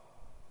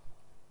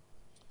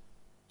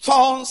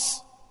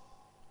 Thorns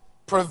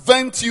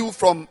prevent you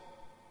from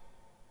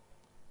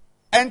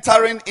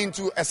entering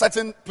into a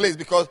certain place,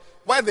 because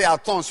where there are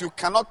thorns, you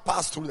cannot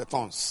pass through the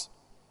thorns.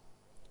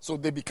 So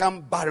they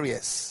become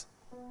barriers.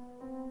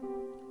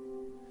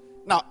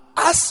 Now,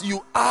 as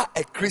you are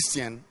a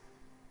Christian,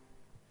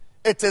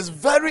 it is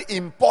very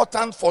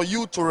important for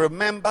you to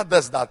remember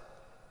this, that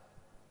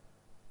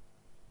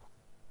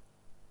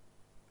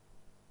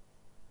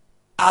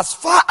as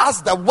far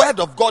as the word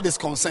of God is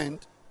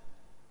concerned,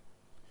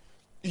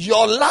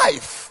 your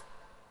life,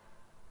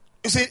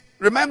 you see,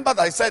 remember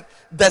that I said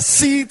the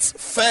seeds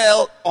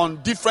fell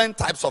on different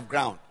types of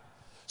ground.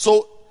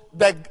 So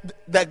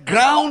the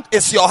ground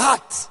is your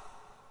heart.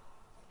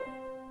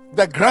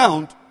 The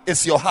ground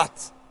is your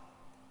heart.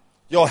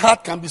 Your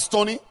heart can be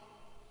stony.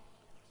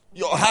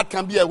 Your heart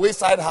can be a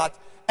wayside heart.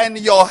 And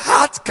your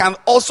heart can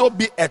also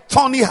be a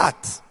thorny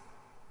heart.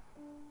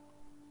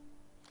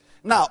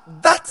 Now,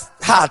 that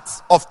heart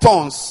of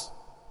thorns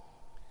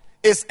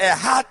is a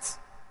heart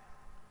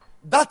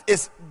that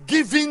is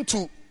given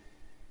to,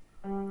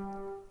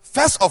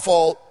 first of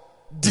all,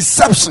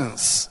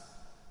 deceptions.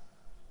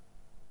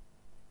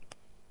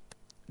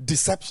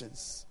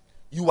 Deceptions.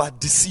 You are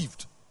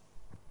deceived.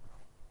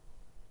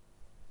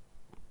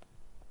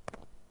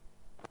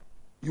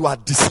 You are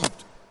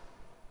deceived.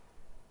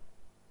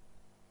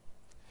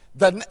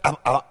 Then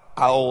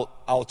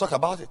I'll talk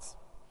about it.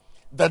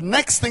 The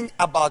next thing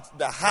about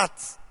the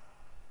heart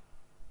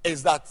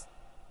is that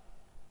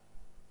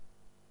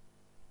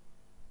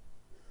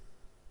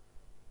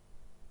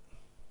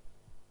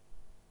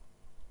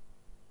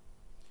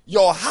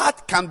your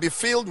heart can be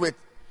filled with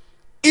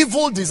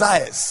evil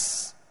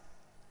desires.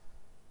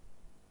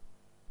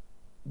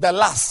 The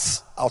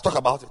lust, I'll talk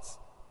about it.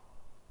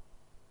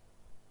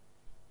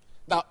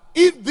 Now,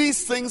 if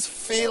these things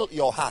fill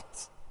your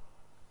heart,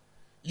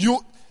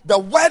 the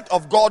word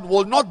of God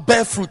will not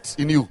bear fruit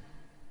in you.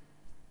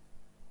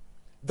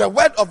 The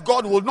word of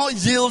God will not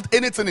yield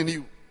anything in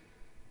you.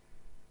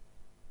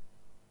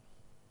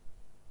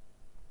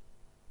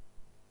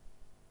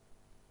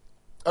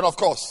 And of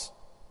course,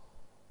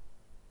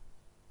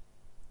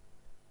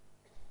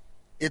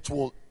 it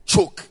will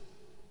choke.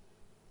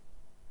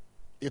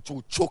 It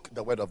will choke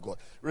the word of God.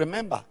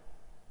 Remember,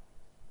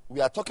 we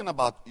are talking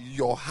about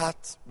your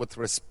heart with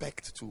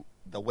respect to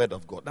the word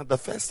of God. Now, the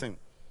first thing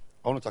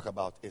I want to talk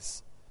about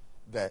is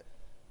the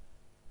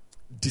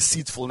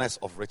deceitfulness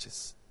of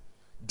riches.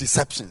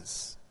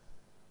 Deceptions.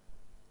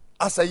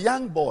 As a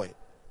young boy,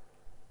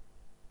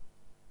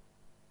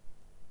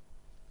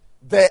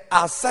 there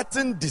are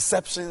certain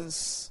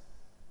deceptions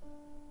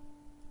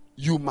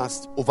you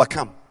must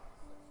overcome.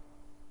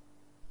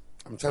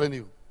 I'm telling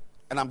you.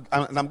 And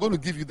I'm going to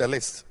give you the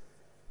list.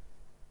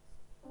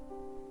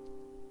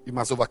 You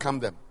must overcome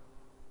them.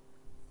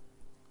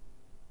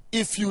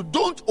 If you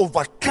don't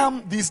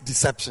overcome these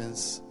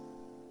deceptions,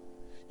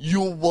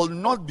 you will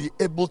not be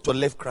able to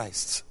live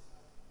Christ.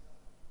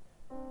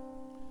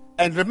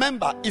 And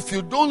remember, if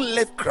you don't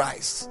live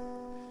Christ,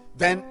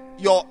 then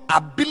your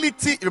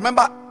ability,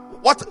 remember,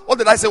 what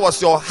did I say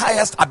was your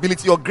highest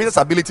ability, your greatest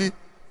ability?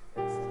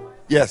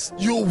 Yes,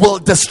 you will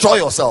destroy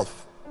yourself.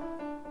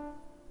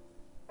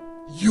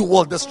 You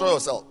will destroy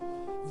yourself.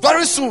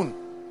 Very soon,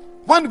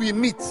 when we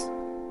meet,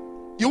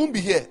 you won't be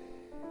here.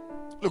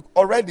 Look,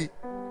 already,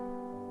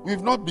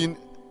 we've not been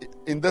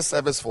in this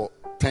service for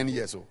 10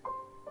 years. Oh.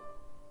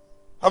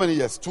 How many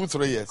years? 2,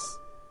 3 years.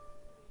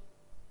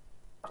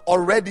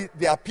 Already,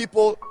 there are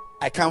people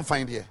I can't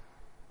find here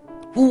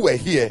who were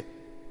here,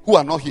 who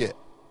are not here.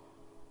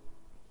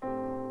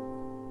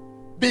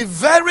 be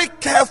very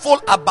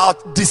careful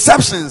about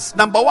deceptions.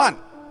 Number one,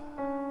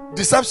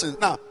 deceptions.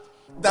 Now,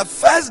 the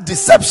first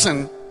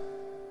deception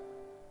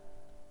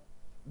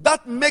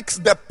that makes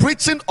the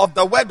preaching of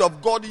the word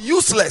of God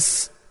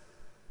useless.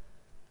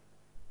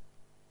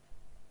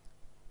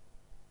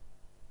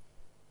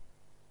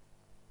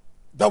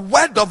 The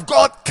word of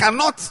God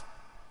cannot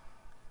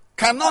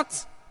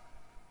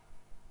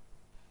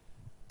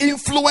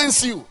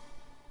influence you,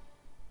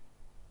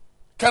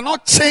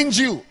 cannot change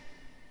you.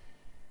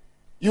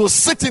 You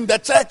sit in the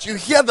church, you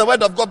hear the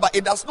word of God, but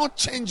it does not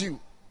change you.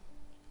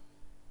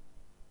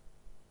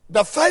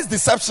 The first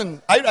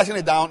deception, are you writing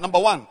it down? Number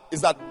one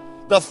is that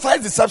the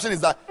first deception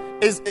is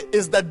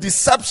the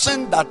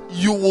deception that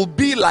you will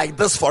be like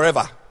this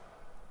forever.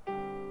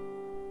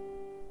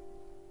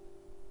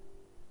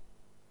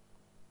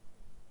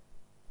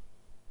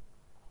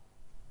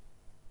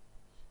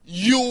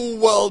 You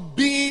will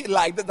be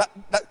like that.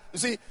 You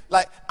see,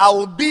 like, I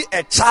will be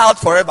a child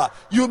forever.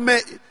 You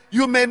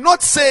may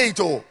not say it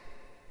all.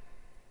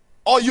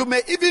 Or you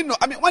may even know.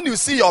 I mean, when you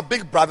see your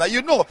big brother,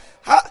 you know.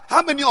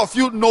 How many of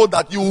you know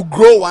that you will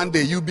grow one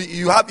day?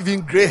 You have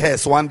even gray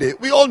hairs one day.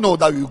 We all know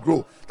that you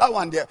grow. That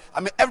one day,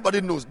 I mean,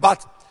 everybody knows.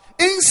 But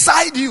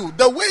inside you,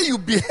 the way you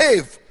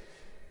behave,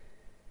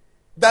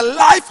 the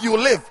life you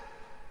live,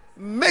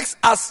 makes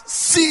us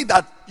see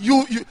that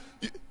you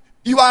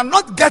are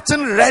not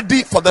getting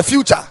ready for the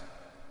future.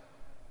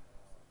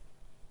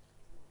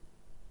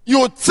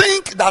 You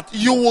think that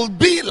you will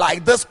be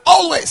like this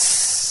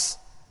always.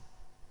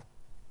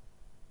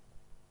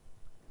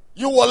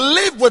 You will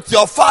live with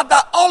your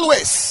father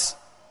always.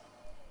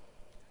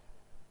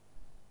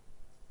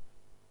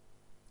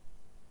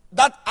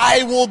 That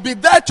I will be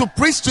there to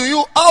preach to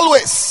you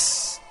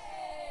always.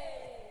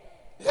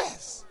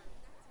 Yes.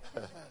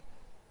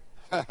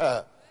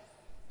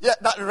 Yeah,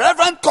 that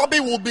Reverend Kobe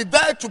will be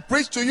there to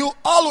preach to you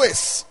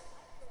always.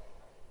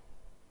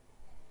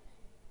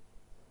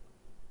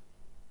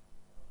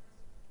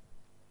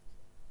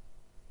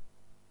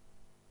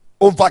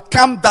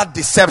 Overcome that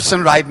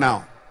deception right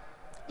now.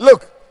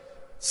 Look,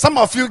 some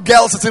of you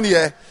girls sitting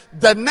here,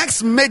 the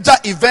next major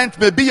event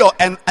may be your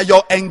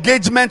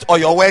engagement or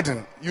your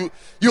wedding.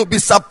 You'll be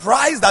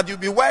surprised that you'll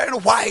be wearing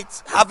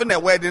white, having a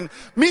wedding.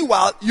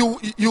 Meanwhile,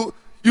 you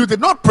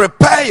did not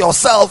prepare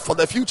yourself for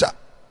the future.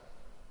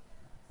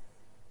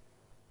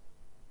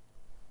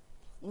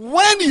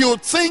 When you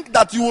think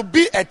that you will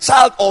be a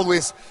child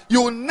always,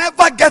 you will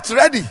never get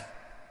ready.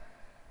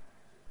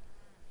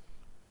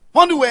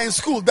 When we were in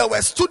school, there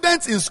were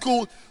students in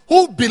school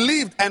who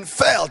believed and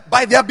felt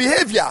by their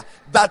behavior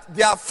that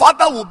their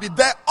father will be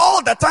there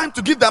all the time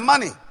to give them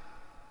money.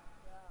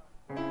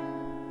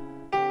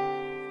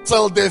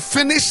 Till they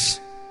finish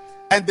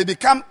and they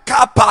become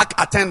car park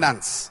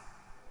attendants.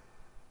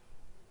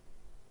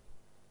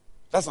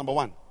 That's number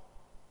one.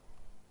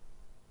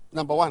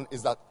 Number one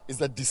is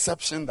the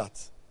deception that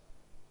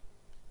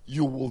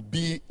you will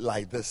be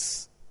like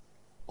this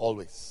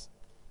always.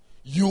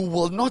 You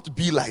will not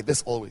be like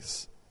this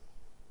always.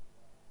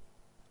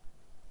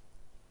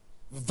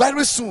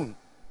 Very soon,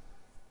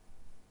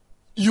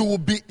 you will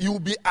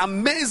be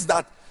amazed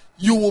that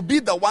you will be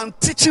the one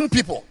teaching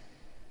people.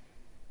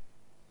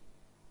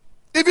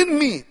 Even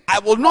me, I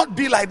will not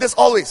be like this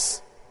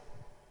always.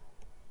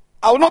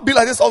 I will not be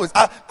like this always.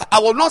 I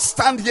will not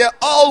stand here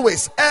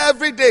always,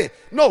 every day.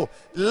 No,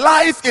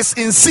 life is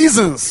in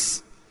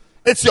seasons.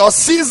 It's your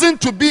season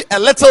to be a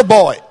little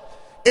boy.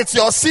 It's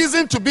your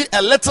season to be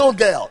a little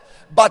girl.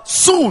 But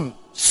soon,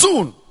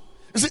 you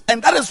see,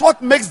 and that is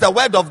what makes the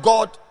word of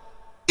God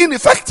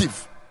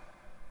ineffective.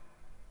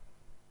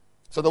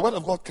 So the word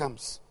of God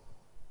comes.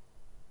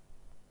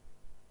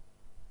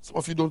 Some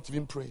of you don't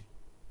even pray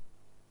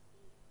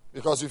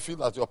because you feel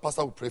that your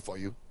pastor will pray for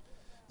you,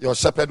 your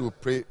shepherd will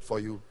pray for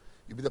you.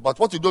 But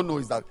what you don't know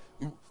is that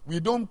we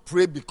don't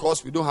pray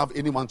because we don't have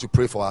anyone to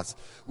pray for us.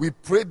 We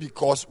pray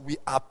because we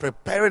are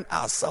preparing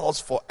ourselves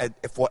for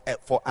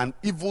an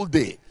evil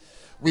day.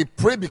 We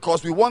pray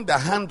because we want the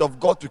hand of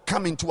God to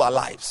come into our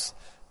lives.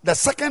 The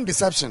second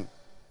deception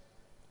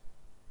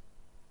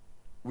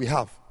we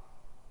have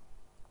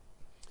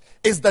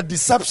is the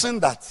deception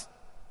that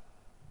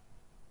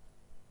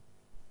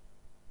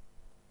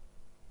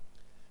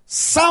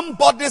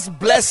somebody's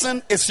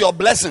blessing is your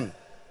blessing.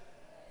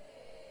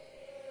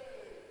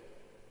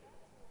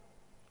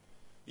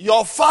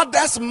 Your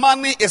father's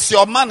money is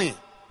your money.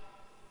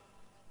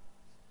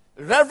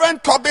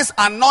 Reverend Kobe's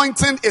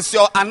anointing is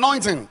your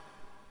anointing.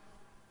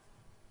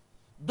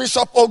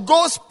 Bishop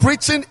Ogo's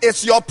preaching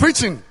is your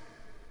preaching.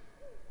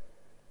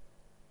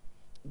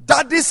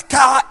 Daddy's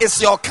car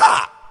is your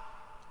car.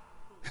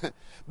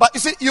 But you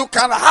see, you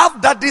can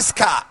have daddy's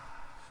car,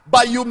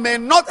 but you may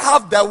not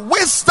have the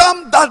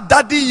wisdom that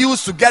daddy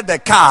used to get the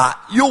car.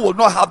 You will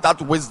not have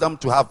that wisdom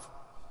to have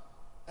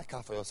a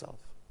car for yourself.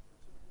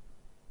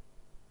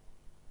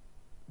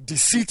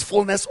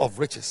 Deceitfulness of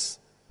riches.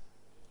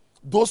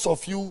 Those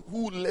of you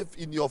who live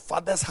in your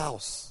father's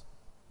house,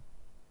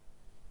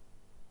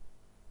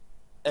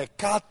 a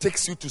car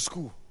takes you to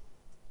school.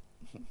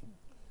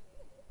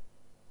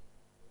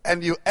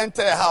 and you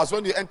enter a house,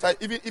 when you enter,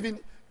 even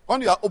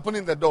when you are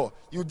opening the door,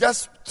 you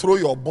just throw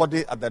your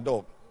body at the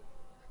door.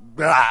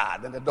 Blah,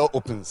 then the door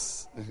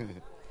opens.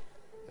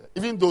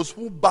 Even those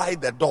who buy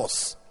the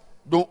doors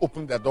don't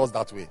open the doors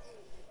that way.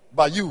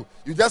 But you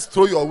just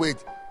throw your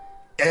weight,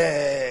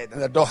 then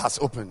the door has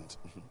opened.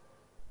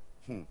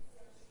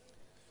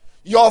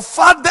 Your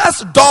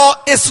father's door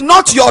is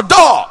not your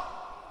door.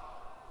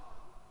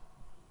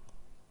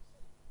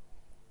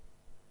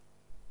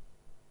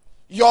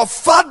 Your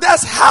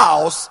father's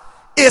house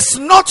is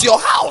not your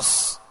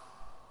house.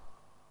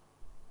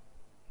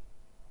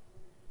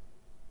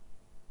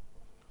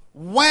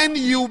 When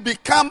you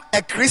become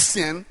a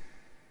Christian,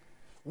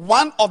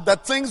 one of the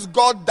things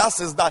God does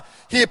is that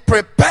He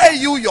prepare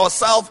you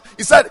yourself.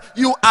 He said,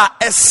 you are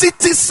a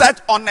city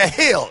set on a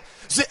hill.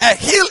 See, a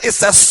hill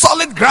is a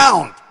solid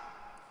ground.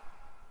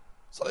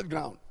 Solid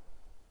ground.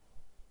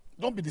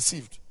 Don't be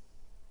deceived.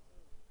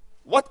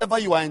 Whatever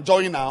you are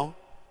enjoying now,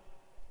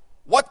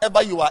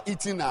 whatever you are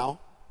eating now,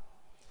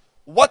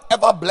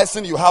 whatever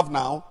blessing you have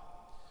now,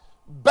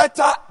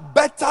 better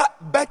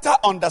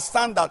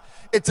understand that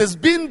it is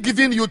being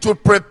given you to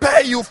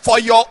prepare you for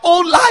your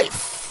own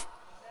life.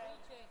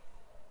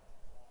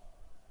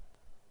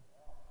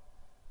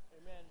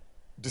 Amen.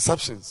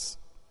 Deceptions.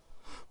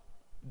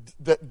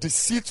 The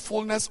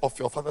deceitfulness of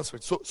your father's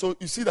rich. So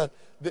you see that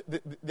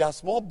there are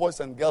small boys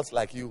and girls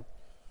like you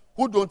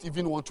who don't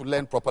even want to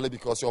learn properly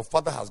because your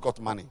father has got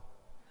money.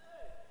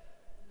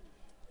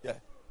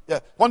 Yeah.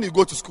 When you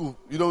go to school,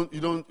 you don't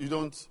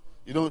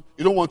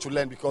want to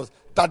learn because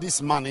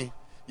daddy's money.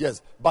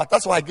 Yes, but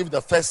that's why I give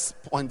the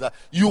first point that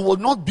you will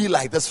not be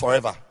like this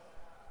forever.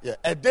 Yeah,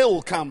 a day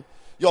will come,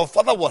 your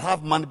father will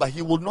have money, but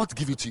he will not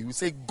give it to you. You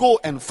say, go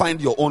and find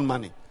your own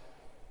money.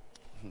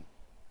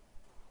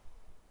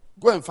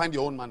 Go and find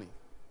your own money.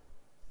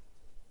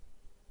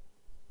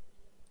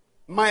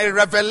 My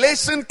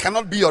revelation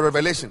cannot be your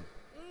revelation.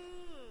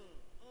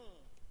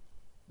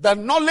 The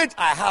knowledge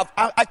I have,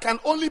 I can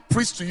only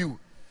preach to you.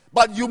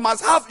 But you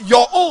must have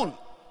your own.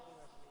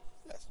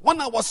 Yes.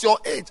 When I was your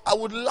age, I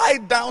would lie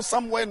down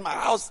somewhere in my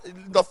house,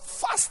 in the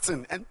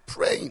fasting and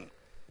praying.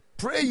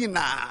 Praying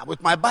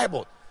with my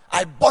Bible.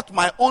 I bought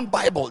my own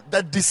Bible.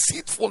 The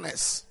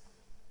deceitfulness.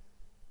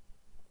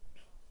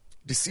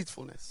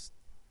 Deceitfulness.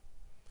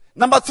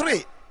 Number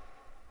 3.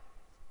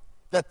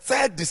 The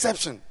third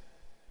deception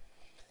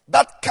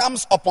that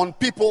comes upon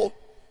people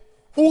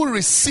who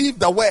receive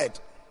the word.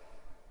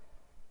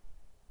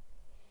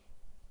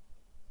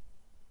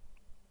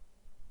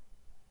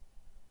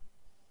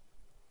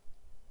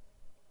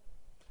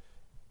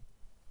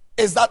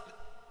 Is that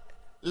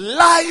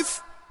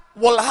life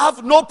will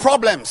have no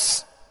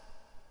problems.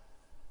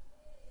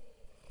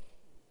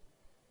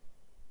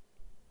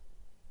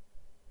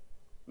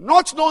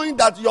 Not knowing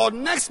that your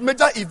next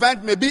major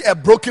event may be a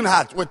broken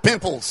heart with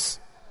pimples.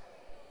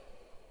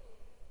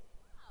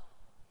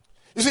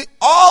 You see,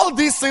 all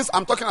these things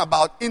I'm talking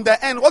about, in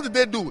the end, what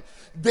do?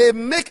 They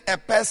make a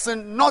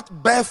person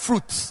not bear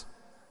fruit.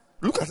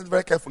 Look at it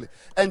very carefully.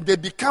 And they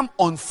become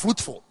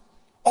unfruitful.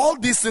 All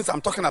these things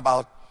I'm talking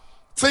about,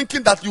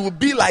 thinking that you will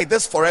be like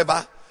this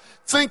forever,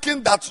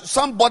 thinking that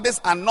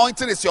somebody's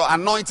anointing is your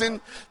anointing,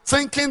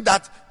 thinking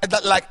that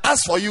like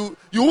as for you,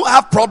 you won't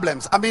have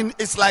problems. I mean,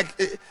 it's like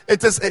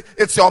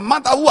it's your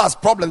mother who has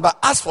problems, but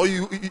as for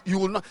you, you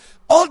will not.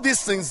 All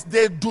these things,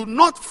 they do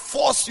not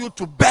force you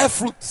to bear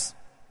fruit.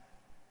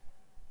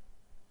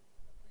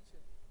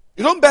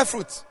 You don't bear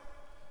fruit.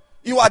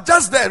 You are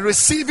just there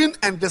receiving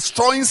and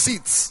destroying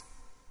seeds.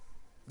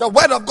 The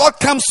word of God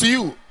comes to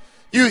you.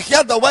 You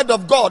hear the word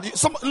of God.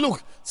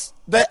 Look,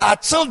 there are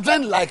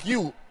children like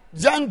you,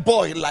 young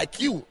boy like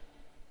you,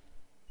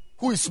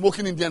 who is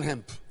smoking Indian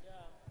hemp.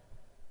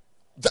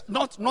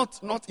 Not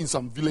in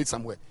some village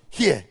somewhere.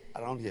 Here,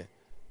 around here.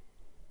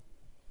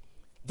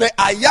 There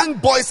are young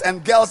boys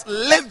and girls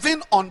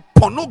living on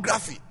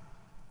pornography.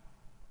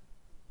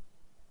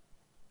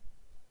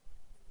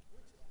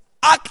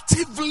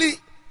 Actively,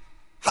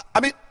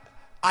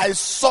 I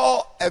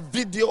saw a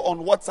video on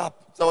WhatsApp.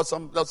 There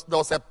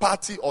was a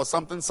party or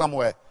something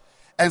somewhere,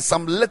 and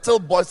some little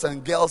boys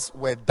and girls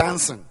were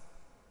dancing.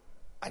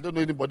 I don't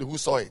know anybody who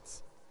saw it.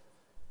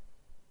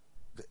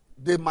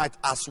 They might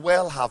as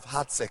well have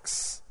had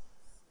sex.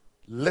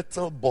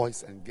 Little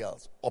boys and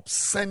girls,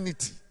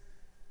 obscenity,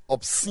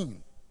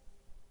 obscene,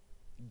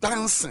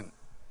 dancing.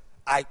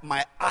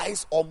 My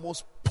eyes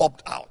almost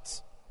popped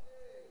out.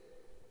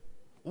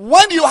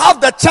 When you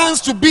have the chance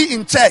to be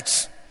in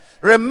church,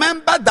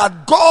 remember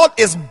that God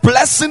is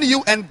blessing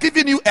you and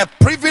giving you a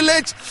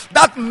privilege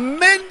that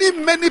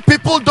many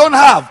people don't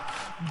have.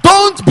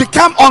 Don't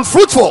become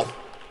unfruitful.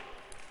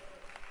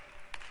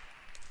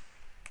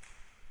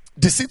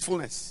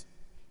 Deceitfulness.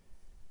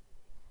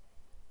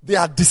 They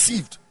are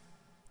deceived.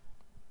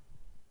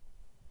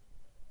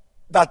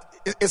 That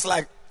it's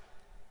like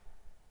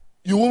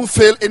you won't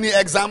fail any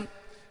exam.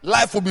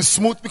 Life will be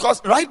smooth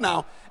because right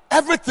now,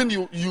 everything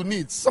you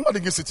need, somebody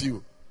gives it to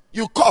you.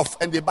 You cough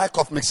and they buy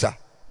cough mixture.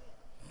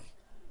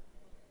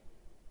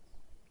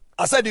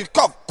 I said you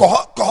cough.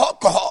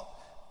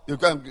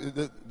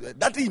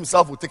 Daddy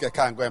himself will take a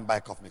car and go and buy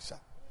cough mixture.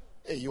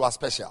 Hey, you are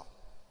special.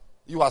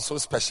 You are so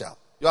special.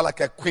 You are like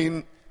a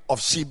queen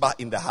of Sheba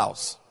in the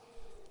house.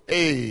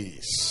 Hey,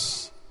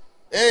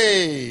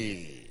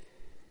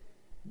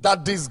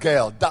 daddy's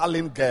girl,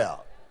 darling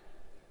girl.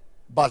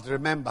 But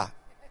remember,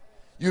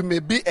 you may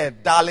be a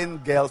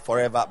darling girl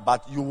forever,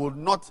 but you will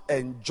not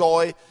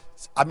enjoy,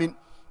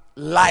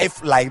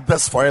 life like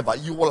this forever.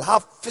 You will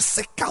have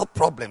physical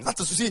problems. That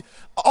is, you see,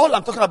 all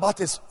I'm talking about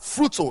is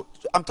fruitful.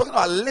 I'm talking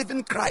about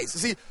living Christ. You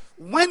see,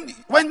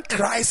 when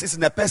Christ is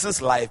in a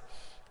person's life,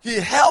 he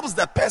helps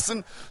the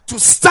person to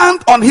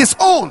stand on his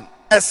own,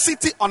 a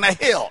city on a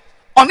hill,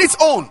 on its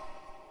own.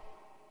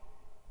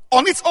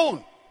 On its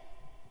own.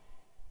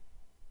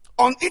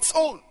 On its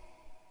own.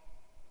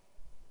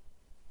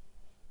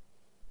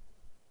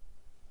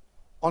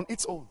 On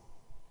its own.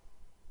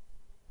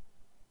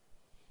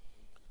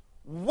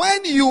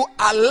 When you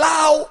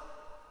allow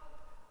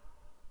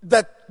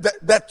the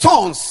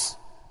thorns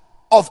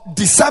of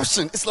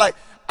deception, it's like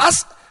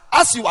as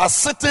you are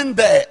sitting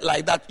there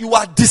like that, you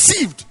are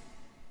deceived.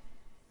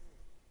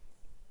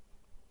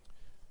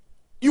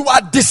 You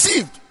are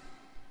deceived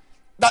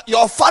that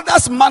your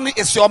father's money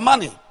is your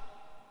money.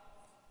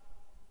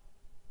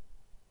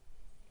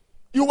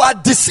 You are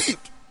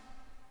deceived.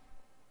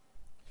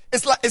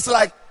 It's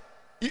like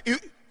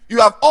you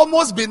have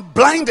almost been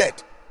blinded.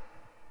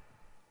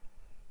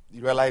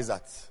 You realize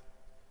that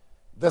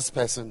this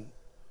person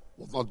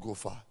will not go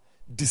far.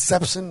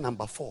 Deception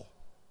number 4.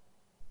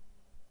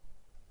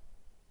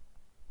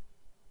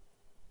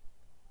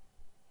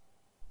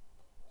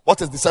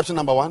 What is deception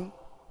number 1?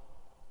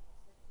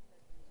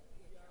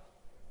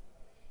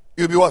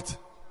 You'll be what?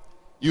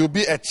 You'll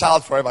be a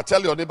child forever.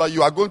 Tell your neighbor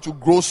you are going to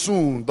grow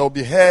soon. There will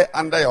be hair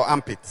under your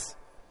armpits.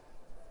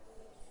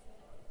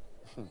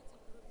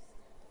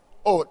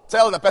 Oh,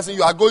 tell the person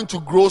you are going to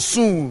grow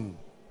soon.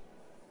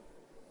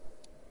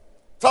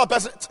 Tell the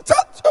person,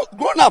 tell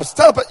grown-ups,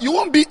 tell the person, you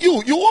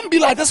won't be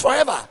like this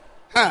forever.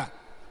 Huh.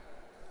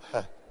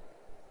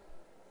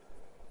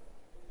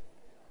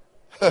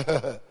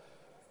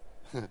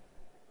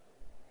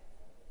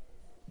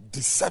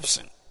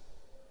 Deception.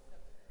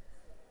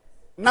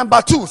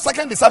 Number 2,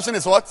 second deception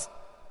is what?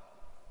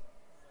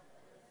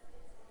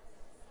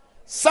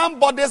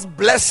 Somebody's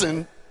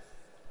blessing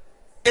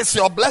is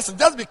your blessing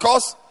just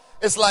because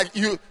it's like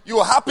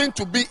you happen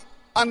to be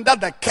under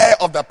the care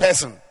of the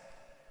person.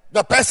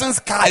 The person's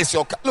car is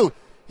your car. Look,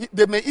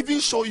 they may even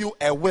show you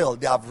a will.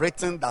 They have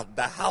written that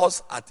the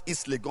house at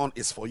East Legon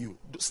is for you.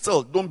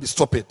 Still, don't be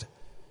stupid.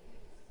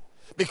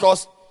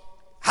 Because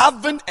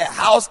having a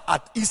house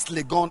at East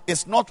Legon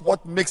is not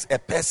what makes a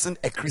person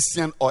a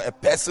Christian or a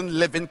person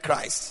living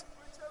Christ.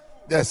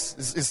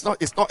 Yes, it's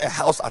not a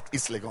house at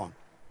East Legon.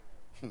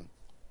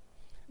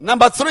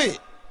 Number 3.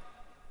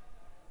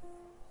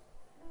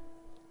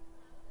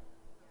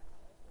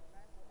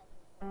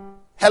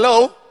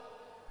 Hello?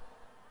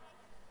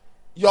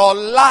 Your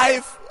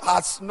life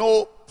has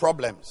no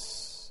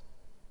problems.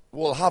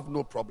 Will have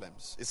no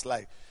problems. It's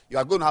like you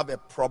are going to have a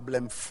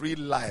problem-free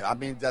life.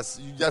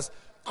 You just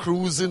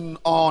cruising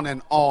on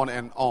and on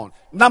and on.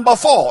 Number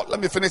 4, let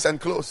me finish and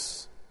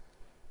close.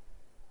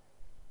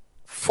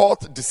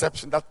 4th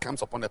deception that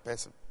comes upon a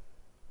person,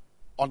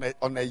 on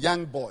a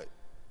young boy.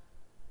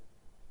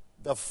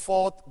 The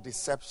 4th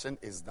deception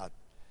is that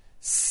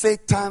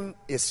Satan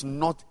is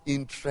not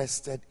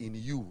interested in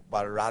you,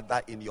 but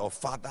rather in your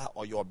father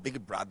or your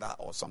big brother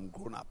or some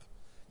grown-up.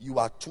 You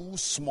are too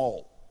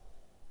small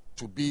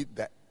to be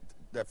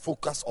the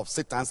focus of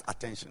Satan's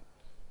attention.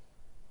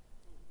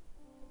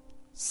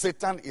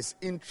 Satan is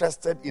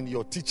interested in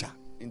your teacher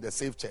in the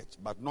Safe Church,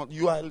 but not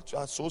you. You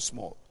are so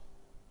small.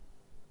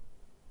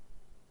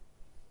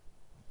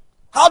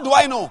 How do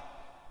I know?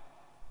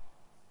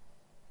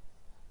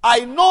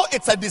 I know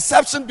it's a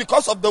deception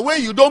because of the way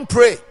you don't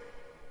pray.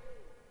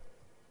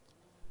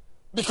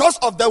 Because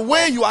of the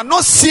way you are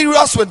not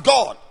serious with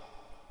God.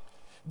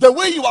 The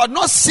way you are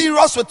not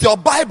serious with your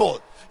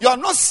Bible. You are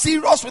not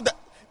serious with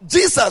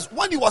Jesus,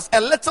 when he was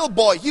a little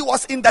boy, he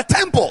was in the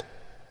temple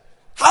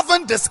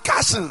having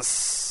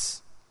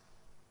discussions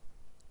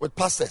with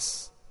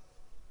pastors.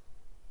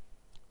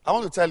 I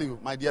want to tell you,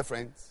 my dear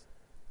friends,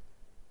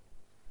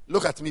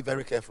 look at me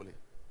very carefully.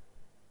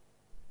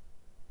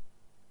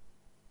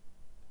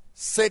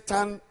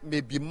 Satan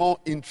may be more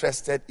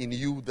interested in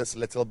you, this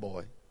little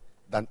boy,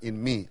 than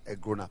in me, a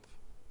grown-up.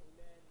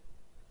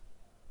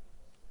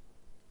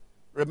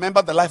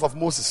 Remember the life of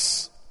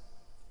Moses,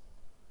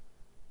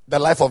 the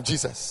life of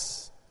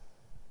Jesus.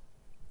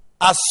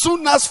 As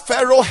soon as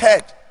Pharaoh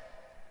heard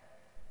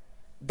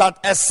that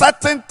a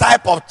certain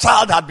type of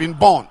child had been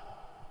born,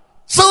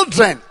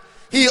 children,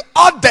 he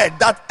ordered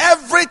that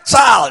every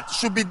child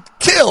should be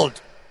killed.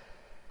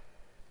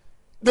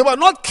 They were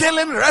not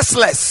killing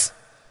wrestlers.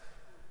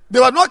 They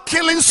were not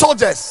killing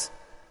soldiers.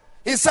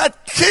 He said,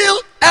 kill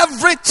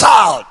every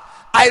child.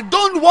 I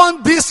don't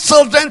want these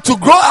children to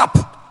grow up.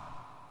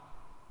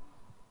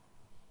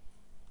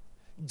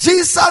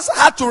 Jesus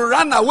had to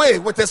run away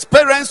with his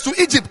parents to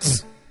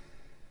Egypt.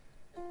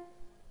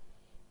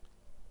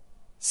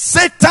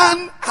 Satan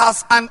Satan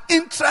has an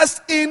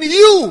interest in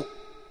you.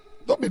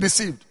 Don't be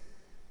deceived.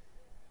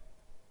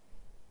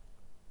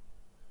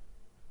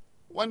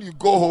 When you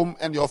go home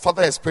and your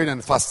father is praying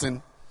and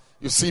fasting,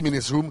 you see him in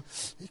his room.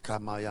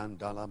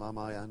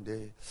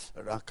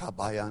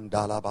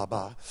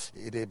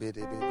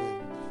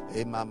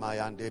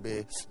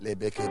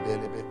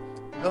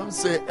 Don't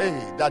say,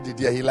 hey, daddy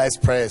dear, he likes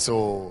prayers.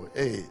 Oh,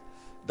 hey,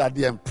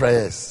 daddy and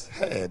prayers.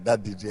 Hey,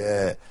 daddy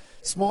dear.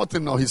 Small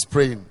thing now, he's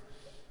praying.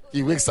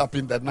 He wakes up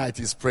in the night,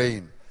 he's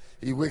praying.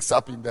 He wakes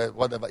up in the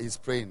whatever, he's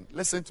praying.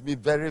 Listen to me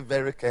very,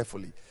 very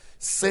carefully.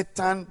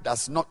 Satan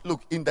does not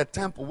look in the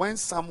temple when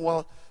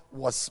Samuel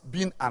was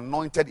being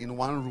anointed in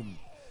one room.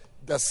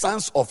 The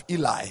sons of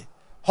Eli,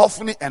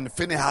 Hophni and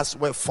Phinehas,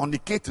 were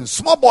fornicating,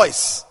 small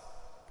boys.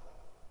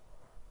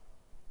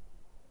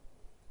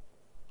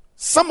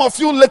 Some of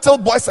you little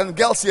boys and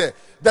girls here,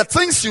 the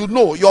things you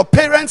know, your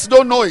parents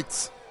don't know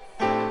it.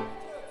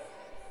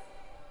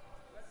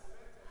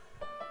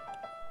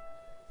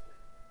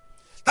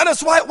 That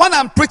is why when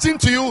I'm preaching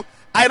to you,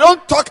 I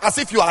don't talk as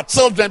if you are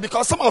children,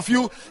 because some of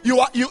you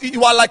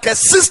are like a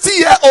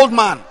 60-year-old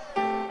man.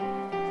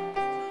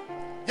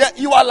 Yeah,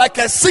 you are like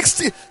a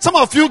 60. Some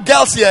of you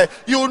girls here,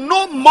 you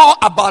know more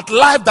about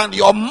life than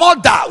your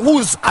mother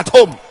who's at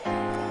home.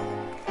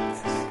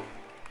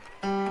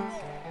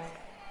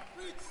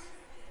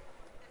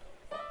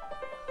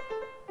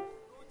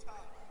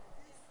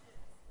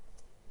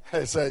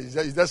 Hey, so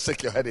you just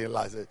shake your head and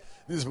lie.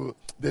 These people,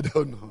 they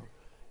don't know.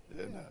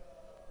 They don't know.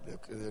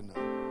 They don't know.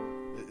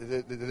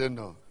 They don't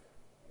know.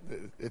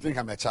 They think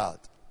I'm a child.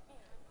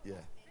 Yeah.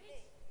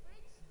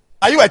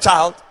 Are you a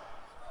child?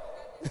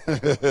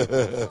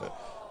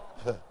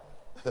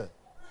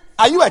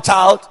 Are you a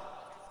child?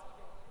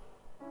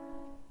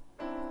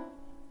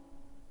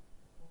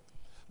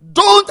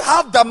 Don't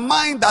have the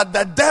mind that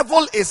the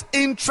devil is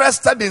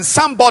interested in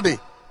somebody.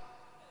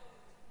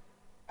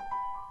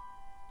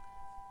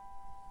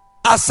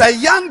 As a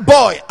young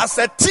boy, as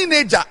a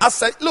teenager,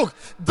 look,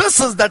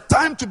 this is the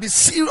time to be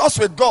serious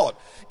with God.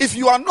 If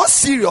you are not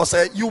serious,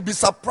 you'll be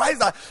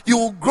surprised that you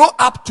will grow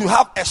up to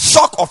have a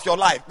shock of your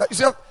life. You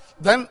see,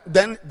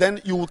 then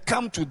you will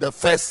come to the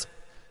first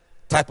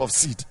type of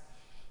seed.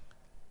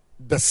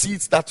 The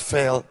seeds that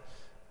fell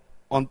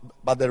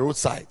by the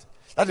roadside.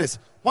 That is,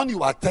 when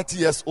you are 30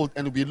 years old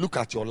and we look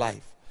at your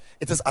life,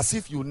 it is as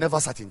if you never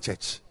sat in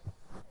church.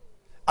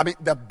 I mean,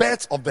 the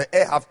birds of the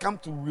air have come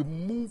to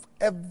remove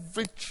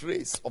every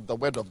trace of the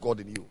word of God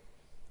in you.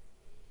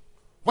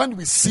 When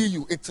we see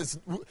you, it's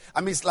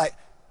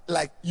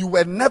like you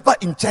were never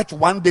in church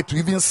one day to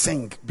even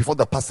sing before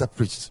the pastor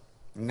preached.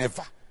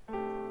 Never.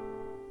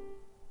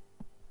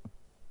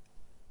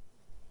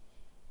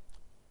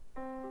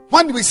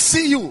 When we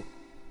see you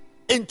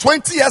in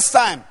 20 years'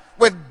 time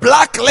with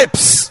black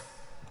lips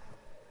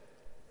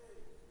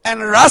and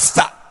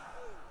rasta,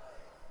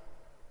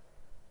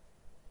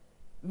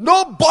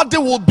 nobody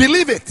will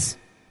believe it.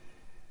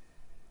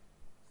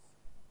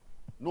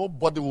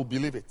 Nobody will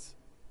believe it.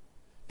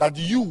 That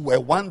you were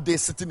one day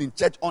sitting in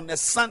church on a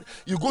Sunday.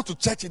 You go to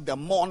church in the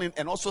morning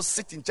and also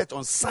sit in church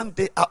on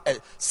Sunday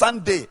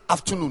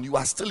afternoon. You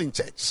are still in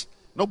church.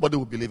 Nobody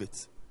will believe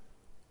it.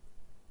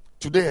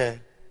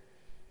 Today,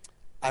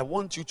 I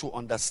want you to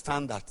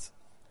understand that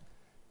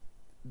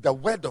the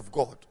word of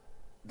God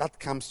that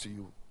comes to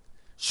you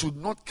should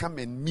not come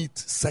and meet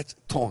such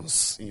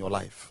thorns in your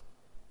life.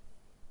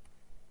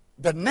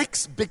 The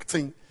next big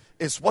thing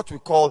is what we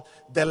call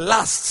the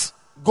last.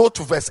 Go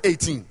to verse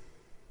 18.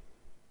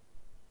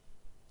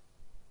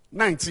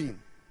 19.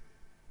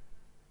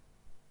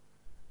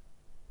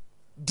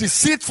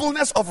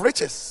 Deceitfulness of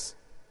riches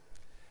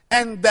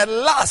and the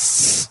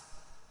lust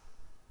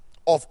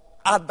of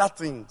other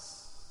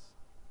things.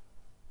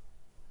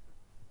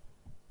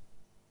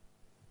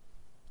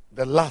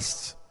 The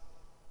lust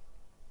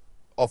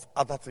of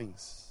other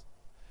things.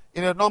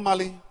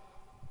 Normally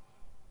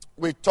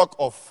we talk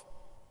of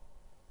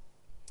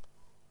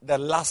the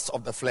lust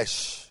of the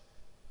flesh,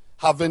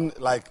 having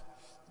like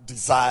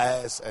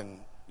desires and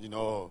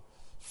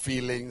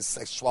feelings,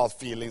 sexual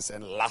feelings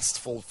and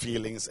lustful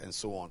feelings and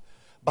so on.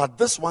 But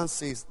this one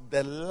says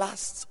the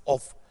lust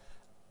of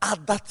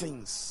other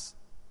things.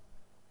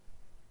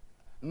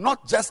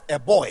 Not just a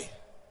boy,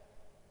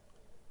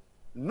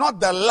 not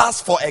the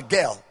lust for a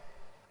girl,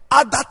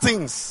 other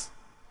things.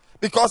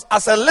 Because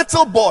as a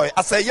little boy,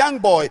 as a young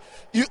boy,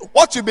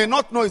 what you may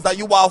not know is that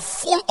you are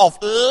full of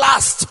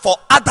lust for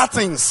other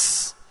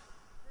things.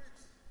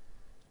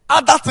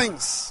 Other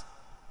things.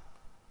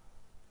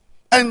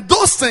 And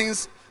those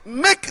things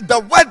make the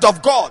word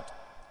of God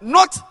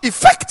not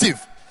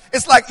effective.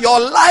 It's like your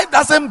life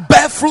doesn't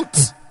bear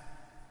fruit.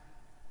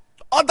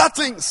 Other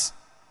things.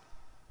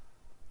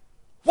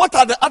 What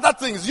are the other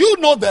things? You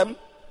know them.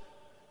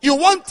 You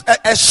want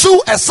a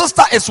shoe a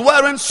sister is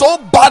wearing so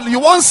bad, you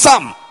want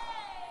some.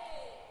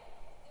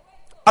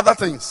 Other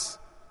things.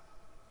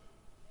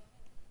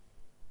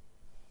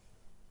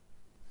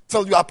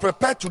 till you are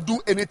prepared to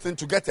do anything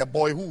to get a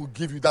boy who will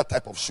give you that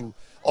type of shoe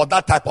or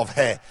that type of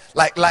hair.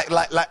 Like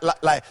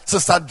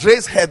Sister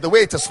Dre's hair, the way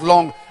it is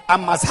long, I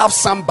must have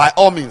some by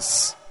all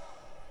means.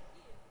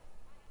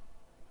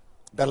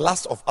 The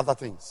lust of other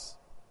things.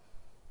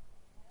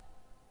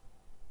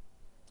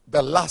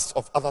 The lust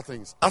of other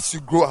things. As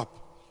you grow up,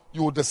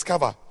 you will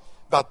discover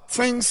that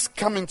things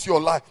come into your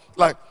life,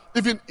 like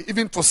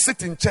even to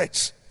sit in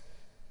church.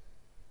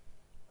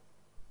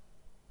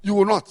 You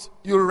will not.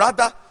 You will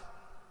rather.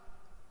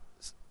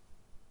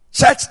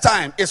 Church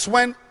time is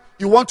when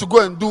you want to go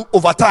and do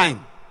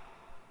overtime.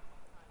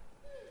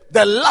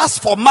 The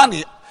lust for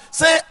money.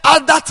 Say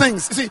other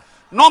things. You see,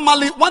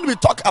 normally when we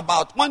talk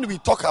about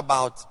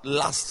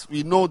lust,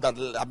 we know that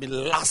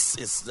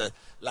lust is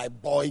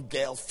like boy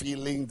girl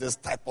feeling, this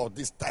type of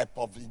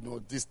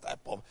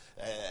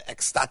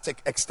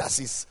ecstatic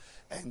ecstasies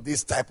and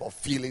this type of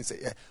feelings.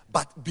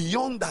 But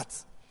beyond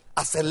that,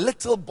 as a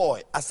little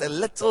boy, as a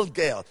little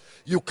girl,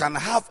 you can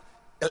have.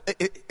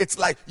 It's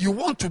like you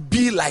want to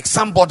be like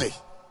somebody.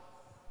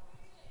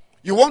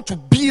 You want to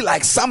be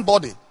like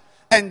somebody.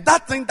 And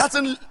that thing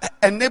doesn't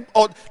enable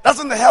or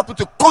doesn't help you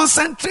to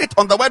concentrate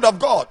on the word of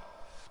God.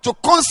 To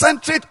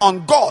concentrate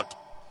on God.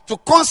 To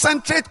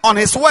concentrate on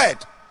his word.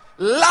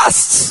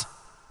 Lust.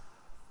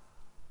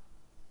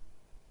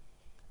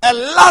 And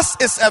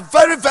lust is a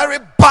very, very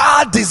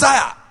bad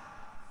desire.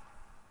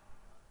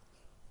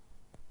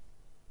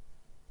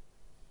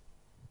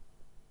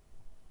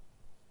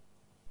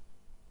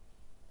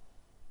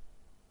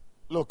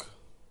 Look,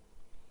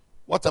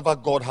 whatever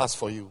God has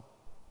for you,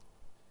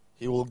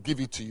 he will give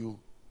it to you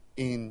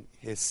in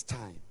his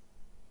time.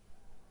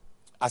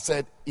 I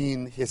said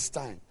in his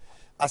time.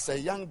 As a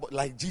young boy,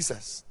 like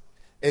Jesus,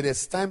 it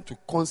is time to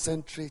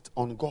concentrate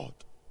on God.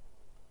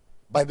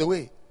 By the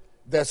way,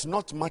 there's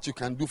not much you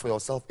can do for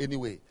yourself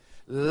anyway.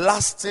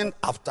 Lasting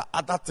after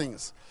other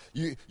things.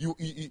 You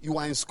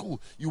are in school.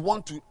 You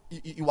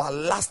are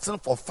lasting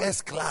for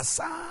first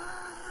class.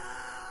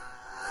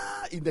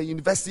 In the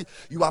university,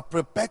 you are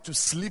prepared to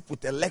sleep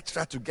with a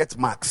lecturer to get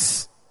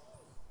marks.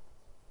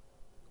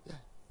 Yeah.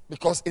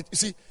 Because you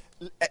see,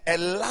 a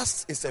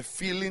lust is a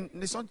feeling.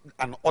 It's not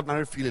an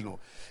ordinary feeling. No.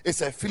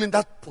 It's a feeling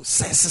that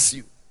possesses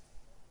you.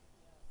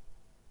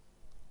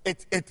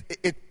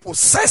 It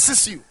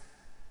possesses you.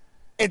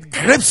 It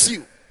grips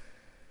you.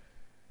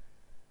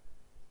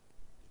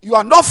 You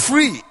are not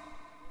free.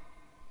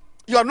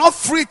 You are not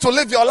free to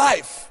live your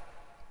life.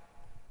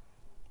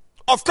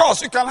 Of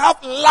course, you can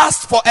have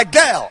lust for a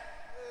girl.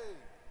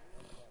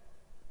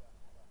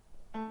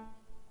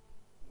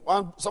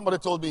 Somebody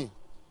told me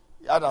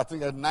he had, I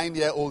think, a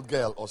 9-year-old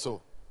girl or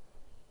so.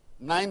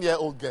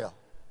 9-year-old girl.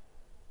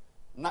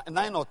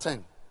 9 or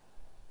 10.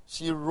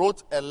 She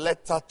wrote a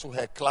letter to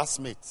her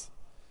classmate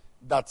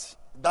that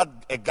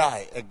a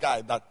guy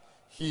that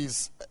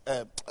he's,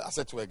 I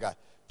said to a guy,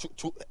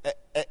 to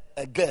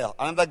a girl,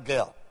 another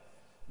girl,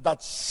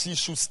 that she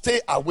should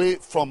stay away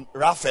from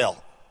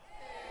Raphael.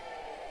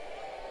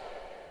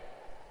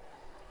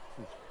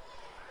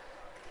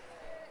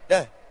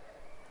 Yeah.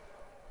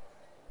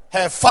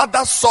 Her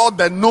father saw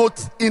the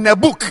note in a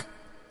book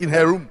in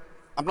her room.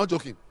 I'm not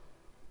joking.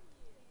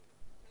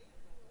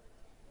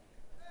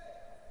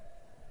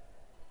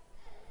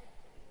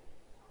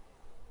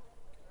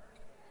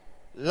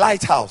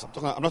 Lighthouse.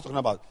 I'm not talking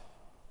about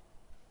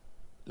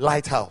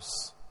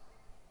Lighthouse.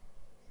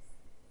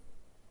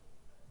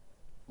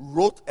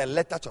 Wrote a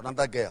letter to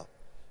another girl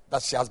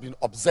that she has been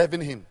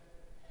observing him.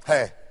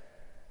 Her.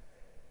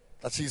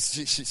 That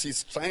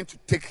she's trying to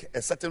take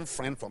a certain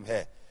friend from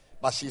her.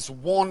 But she's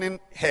warning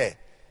her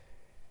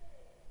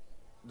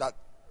that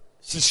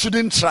she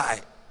shouldn't try.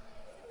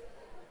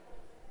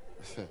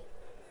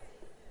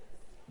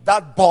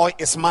 That boy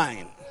is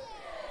mine.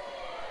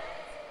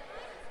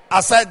 I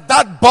said,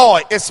 that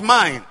boy is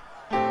mine.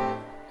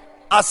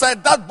 I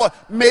said, that boy.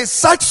 May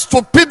such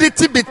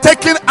stupidity be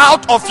taken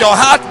out of your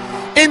heart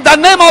in the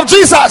name of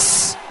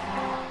Jesus.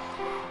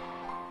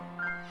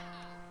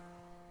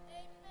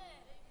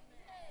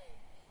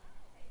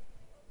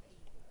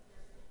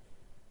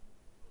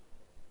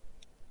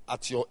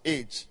 At your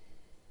age,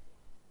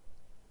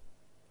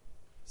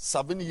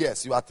 7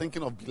 years, you are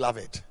thinking of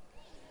beloved.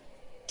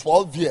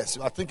 12 years,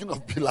 you are thinking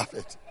of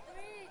beloved.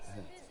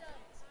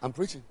 I'm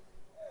preaching.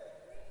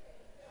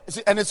 You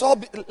see, and it's all,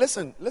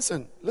 listen.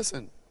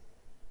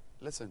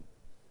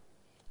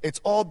 It's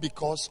all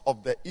because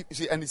of the, you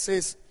see, and it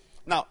says,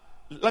 now,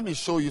 let me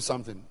show you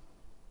something.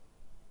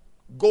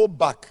 Go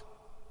back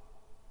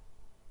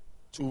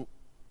to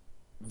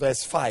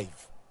verse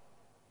 5.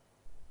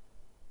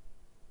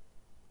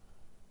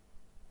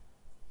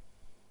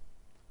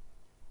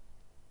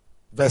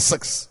 Verse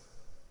 6.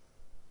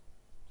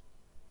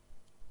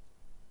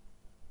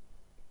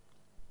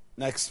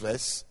 Next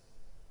verse.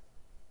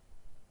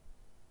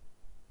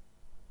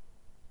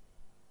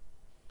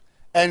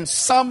 And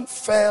some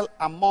fell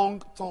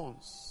among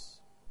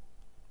thorns.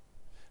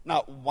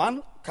 Now,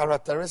 one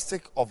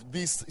characteristic of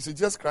this, you see,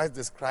 Jesus Christ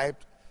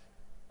described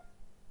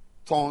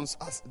thorns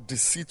as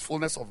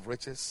deceitfulness of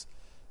riches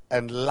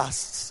and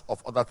lusts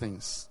of other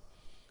things.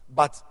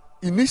 But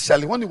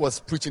initially, when he was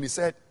preaching, he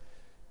said,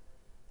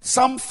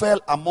 some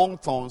fell among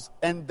thorns,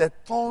 and the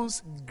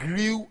thorns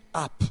grew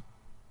up.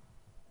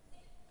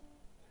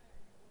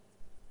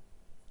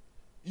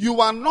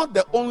 You are not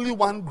the only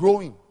one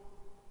growing.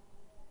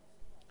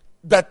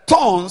 The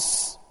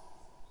thorns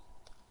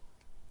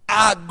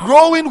are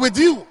growing with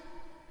you.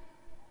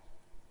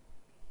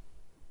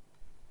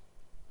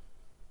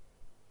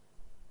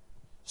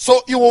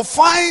 So you will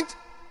find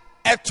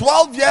a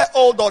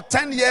 12-year-old or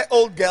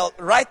 10-year-old girl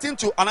writing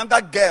to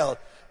another girl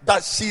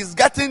that she's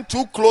getting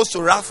too close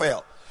to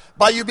Raphael.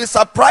 But you'll be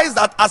surprised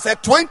that as a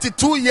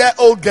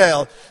 22-year-old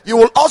girl, you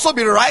will also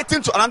be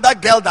writing to another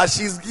girl that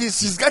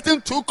she's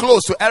getting too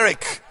close to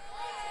Eric.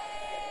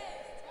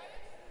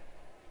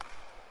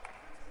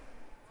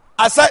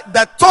 I said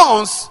the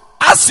thorns,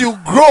 as you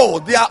grow,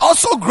 they are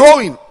also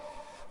growing.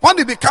 When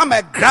you become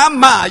a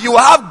grandma, you will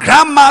have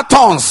grandma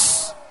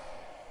thorns.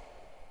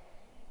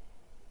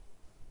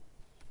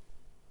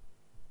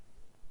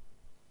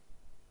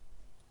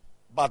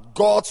 But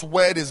God's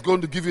word is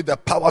going to give you the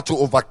power to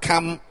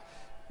overcome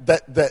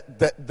the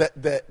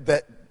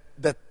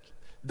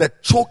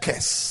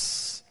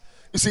chokers.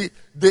 You see,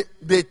 they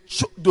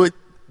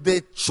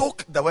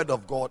choke the word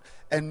of God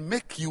and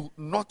make you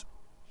not.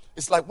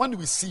 It's like when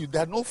we see you,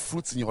 there are no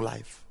fruits in your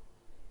life.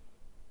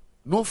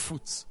 No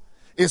fruits.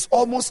 It's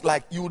almost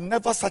like you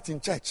never sat in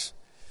church.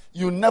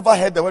 You never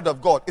heard the word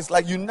of God. It's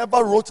like you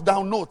never wrote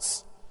down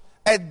notes.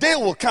 A day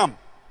will come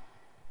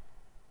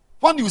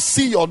when you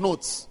see your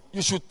notes.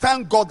 You should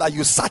thank God that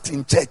you sat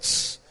in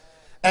church,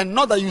 and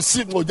not that you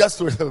sit. Well, just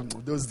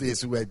those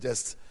days we were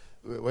just,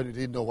 when we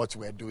didn't know what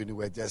we were doing, we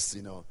were just,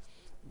 we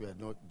were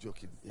not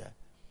joking. Yeah,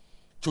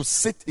 to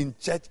sit in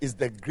church is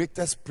the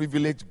greatest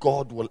privilege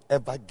God will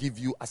ever give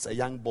you as a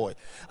young boy.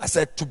 I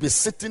said to be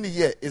sitting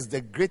here is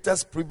the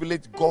greatest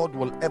privilege God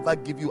will ever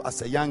give you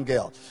as a young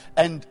girl,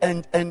 and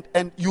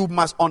you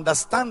must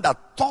understand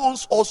that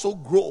thorns also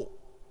grow.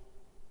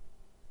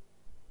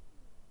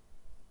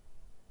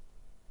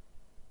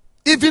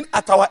 Even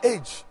at our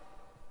age,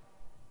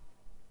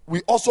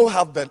 we also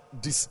have the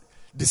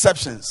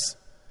deceptions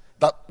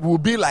that will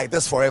be like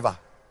this forever.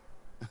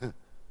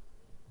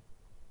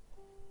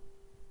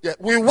 Yeah,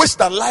 we wish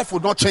that life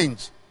would not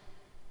change.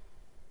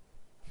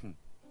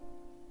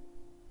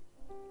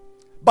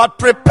 But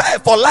prepare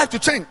for life to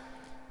change.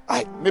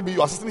 Maybe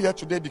you are sitting here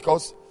today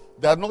because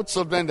there are no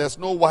children, there's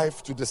no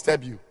wife to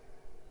disturb you.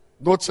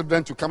 No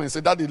children to come and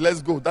say, Daddy,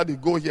 let's go. Daddy,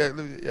 go here.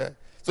 Yeah.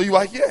 So you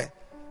are here.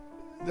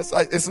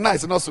 It's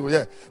nice and also,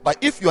 yeah. But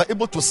if you are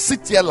able to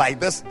sit here like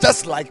this,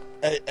 just like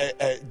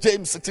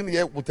James sitting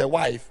here with a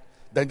wife,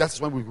 then that's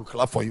when we will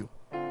clap for you.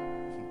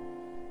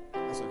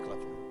 That's when we clap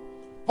for you.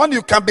 When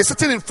you can be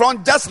sitting in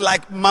front just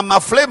like Mama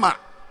Flema.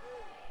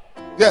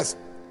 Yes.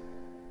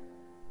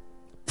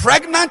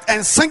 Pregnant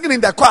and singing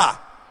in the choir.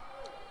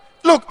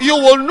 Look, you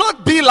will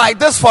not be like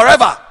this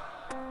forever.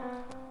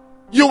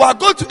 You are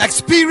going to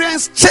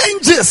experience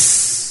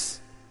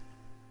changes.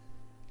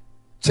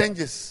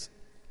 Changes.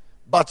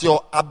 But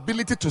your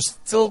ability to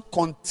still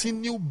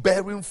continue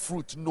bearing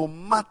fruit, no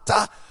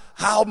matter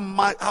how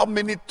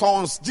many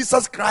thorns.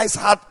 Jesus Christ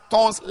had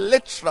thorns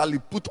literally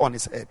put on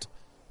his head.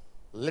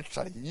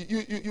 Literally,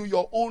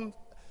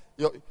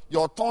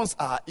 your thorns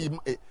are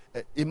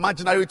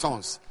imaginary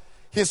thorns.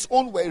 His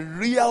own were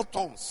real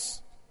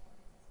thorns,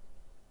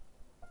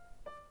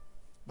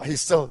 but he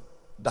still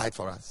died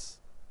for us.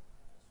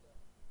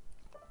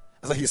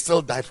 I said he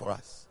still died for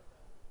us.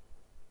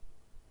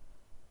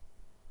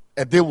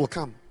 A day will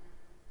come.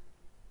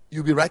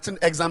 You'll be writing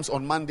exams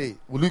on Monday.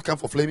 Will you come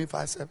for Flaming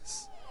Fire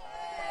service?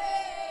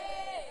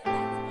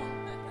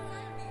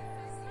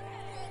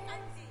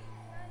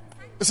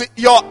 You see,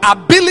 your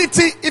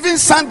ability, even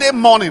Sunday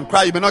morning,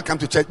 you may not come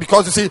to church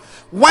because you see,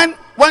 when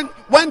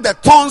the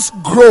thorns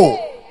grow,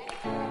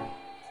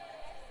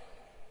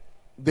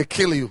 they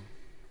kill you.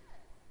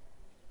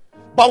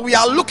 But we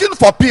are looking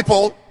for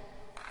people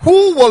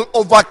who will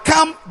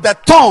overcome the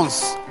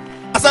thorns.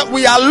 I said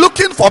we are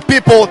looking for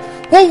people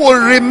who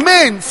will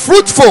remain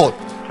fruitful.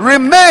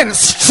 Remain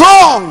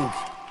strong.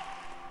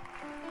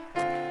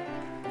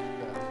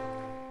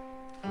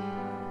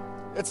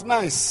 It's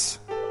nice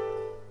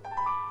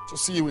to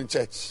see you in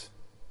church.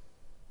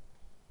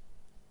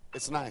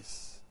 It's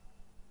nice.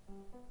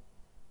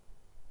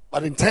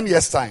 But in 10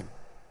 years' time,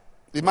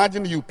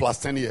 imagine you plus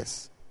 10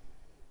 years.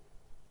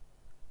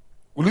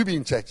 Will you be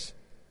in church?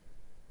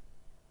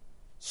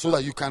 So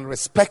that you can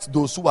respect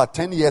those who are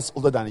 10 years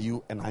older than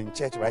you and are in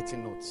church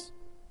writing notes.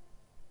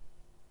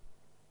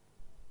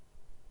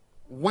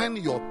 When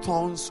your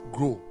thorns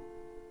grow,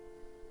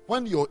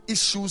 when your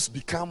issues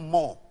become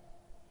more,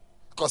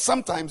 because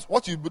sometimes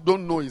what you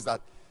don't know is that,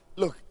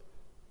 look,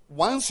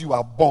 once you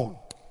are born,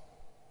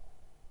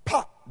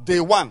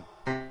 day one,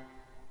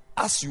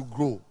 as you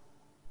grow,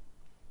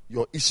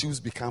 your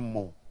issues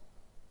become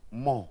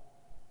more.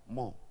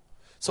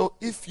 So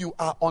if you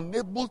are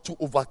unable to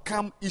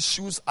overcome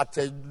issues at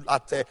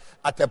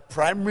a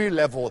primary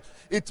level,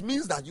 it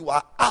means that you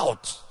are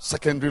out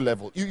secondary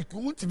level. You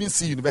won't even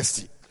see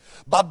university.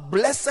 But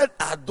blessed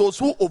are those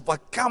who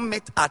overcome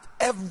it at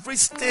every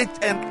stage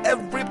and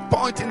every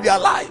point in their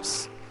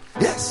lives.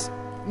 Yes.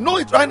 Know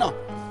it right now.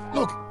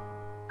 Look.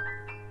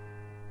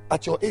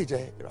 At your age,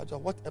 Raja,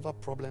 whatever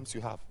problems you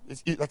have,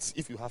 that's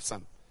if you have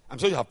son. I'm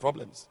sure you have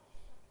problems.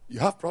 You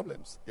have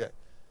problems. Yeah.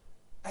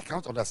 I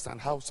cannot understand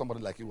how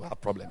somebody like you will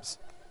have problems.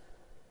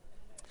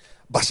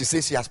 But she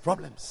says she has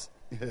problems.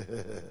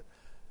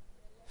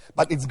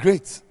 But it's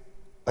great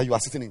that you are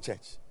sitting in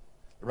church,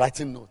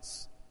 writing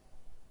notes.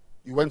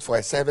 You went for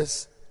a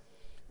service,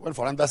 went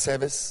for another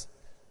service,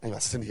 and you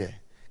are sitting here.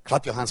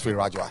 Clap your hands for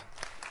Rajwa.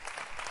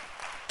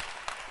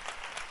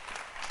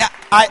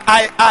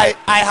 I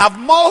have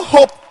more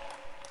hope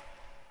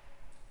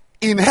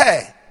in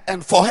her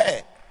and for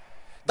her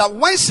that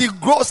when she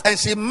grows and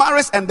she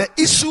marries and the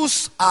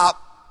issues are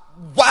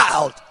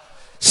wild,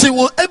 she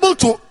will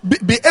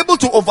be able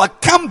to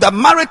overcome the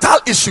marital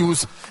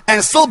issues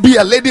and still be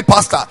a lady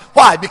pastor.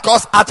 Why?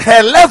 Because at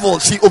her level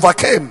she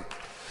overcame.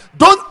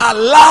 Don't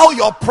allow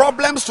your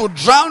problems to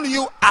drown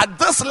you at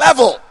this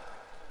level.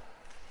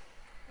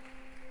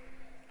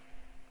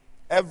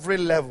 Every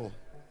level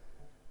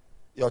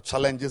your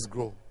challenges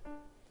grow.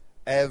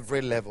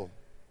 Every level.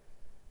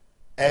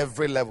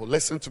 Every level.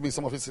 Listen to me,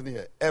 some of you sitting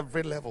here.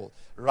 Every level.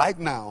 Right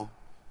now,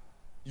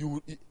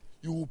 you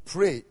will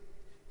pray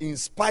in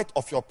spite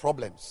of your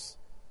problems.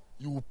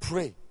 You will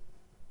pray,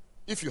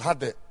 if you had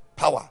the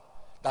power,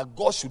 that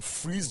God should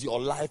freeze your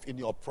life in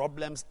your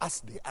problems as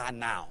they are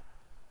now.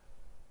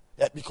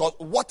 Yeah, because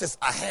what is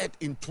ahead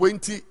in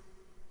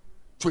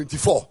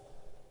 2024,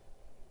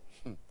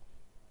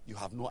 you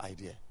have no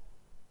idea.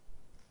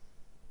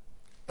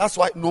 That's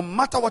why no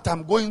matter what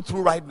I'm going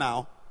through right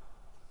now,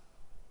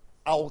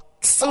 I'll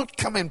still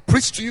come and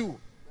preach to you.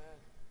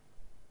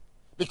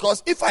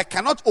 Because if I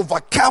cannot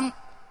overcome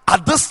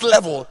at this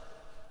level,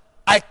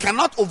 I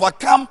cannot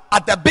overcome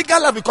at the bigger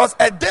level, because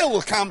a day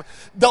will come,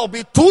 there will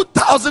be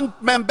 2,000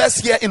 members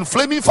here in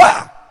Flaming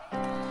Fire.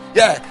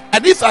 Yeah,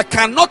 and if I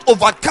cannot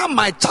overcome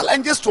my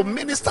challenges to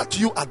minister to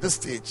you at this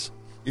stage,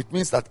 it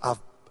means that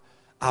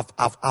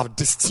I've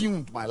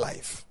distuned my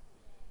life.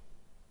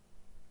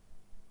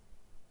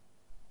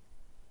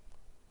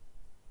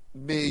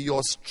 May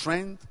your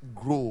strength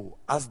grow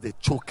as the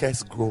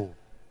chokers grow.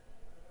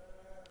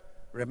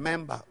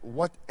 Remember,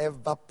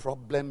 whatever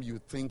problem you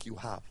think you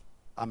have,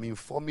 I'm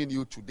informing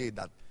you today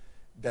that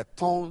the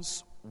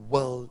thorns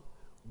will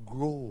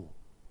grow.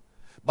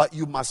 But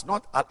you must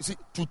not, see,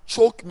 to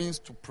choke means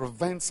to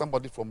prevent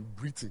somebody from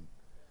breathing.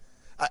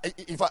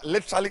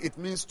 Literally, it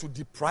means to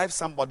deprive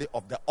somebody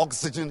of the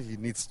oxygen he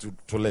needs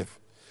to live.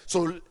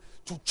 So,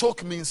 to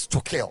choke means to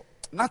kill.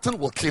 Nothing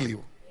will kill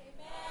you.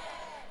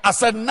 I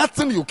said,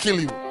 nothing will kill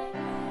you.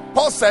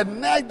 Paul said,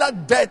 neither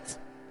death,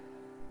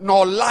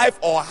 nor life,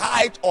 or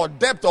height, or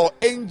depth, or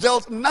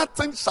angels,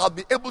 nothing shall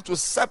be able to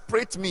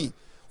separate me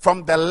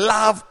from the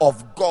love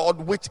of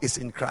God which is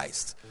in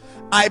Christ.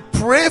 I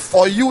pray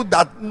for you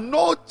that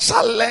no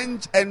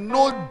challenge and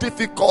no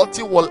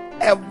difficulty will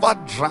ever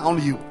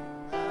drown you.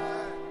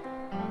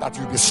 That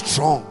you'll be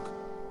strong.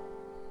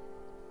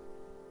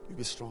 You'll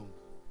be strong.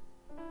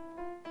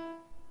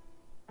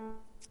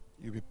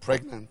 You'll be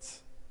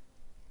pregnant.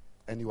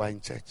 And you are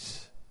in church.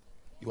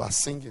 You are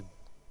singing.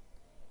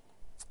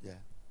 Yeah.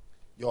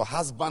 Your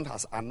husband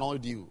has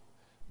annoyed you,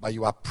 but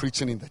you are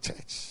preaching in the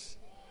church.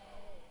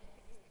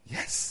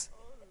 Yes.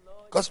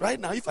 Because right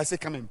now, if I say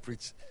come and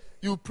preach,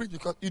 you preach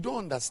because you don't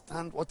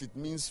understand what it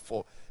means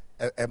for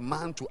a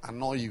man to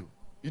annoy you.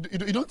 You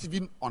don't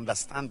even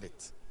understand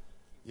it.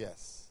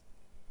 Yes.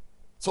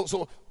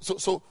 So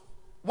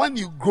when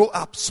you grow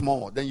up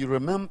small, then you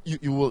remember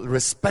you will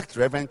respect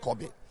Reverend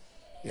Kobe.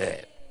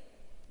 Yeah.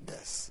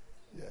 Yes.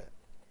 Yeah.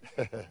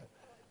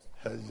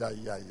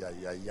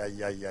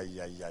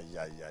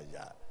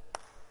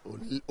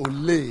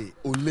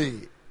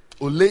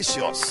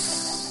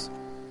 Olacious.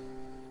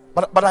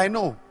 But I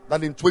know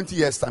that in 20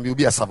 years' time you'll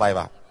be a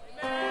survivor.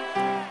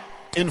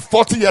 In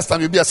 40 years'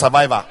 time you'll be a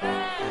survivor.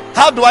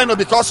 How do I know?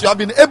 Because you have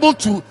been able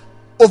to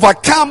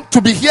overcome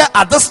to be here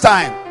at this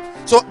time.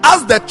 So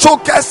as the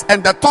chokers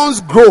and the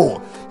thorns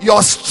grow,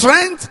 your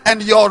strength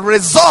and your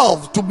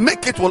resolve to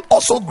make it will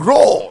also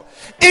grow.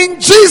 In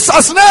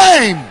Jesus'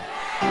 name.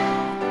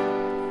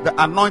 The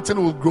anointing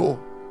will grow.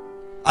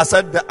 I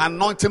said the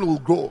anointing will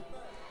grow.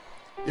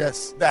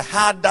 Yes. The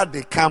harder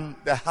they come,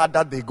 the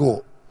harder they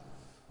go.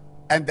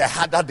 And the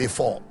harder they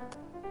fall.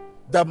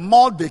 The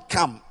more they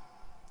come,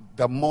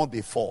 the more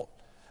they fall.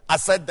 I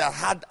said the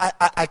hard.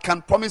 I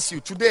can promise you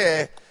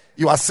today.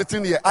 You are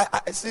sitting here.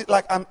 I see,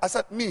 like I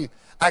said, me.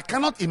 I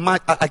cannot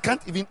imagine. I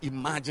can't even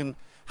imagine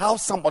how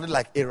somebody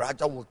like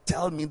Elijah will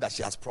tell me that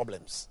she has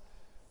problems.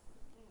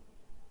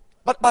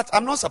 But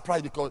I'm not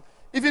surprised, because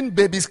even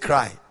babies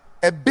cry.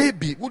 A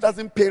baby who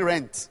doesn't pay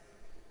rent,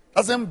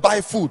 doesn't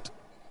buy food,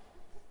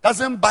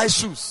 doesn't buy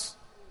shoes.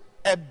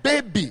 A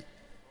baby,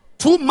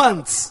 2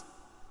 months,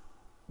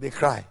 they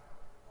cry.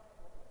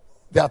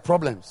 There are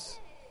problems.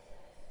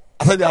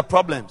 I said there are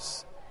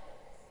problems.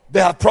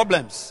 There are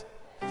problems.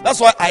 That's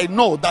why I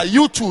know that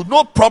you too,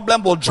 no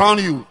problem will drown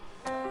you.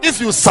 If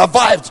you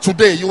survived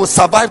today, you will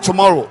survive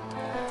tomorrow.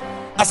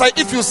 I say,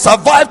 if you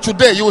survive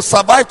today, you will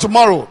survive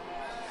tomorrow.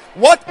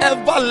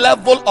 Whatever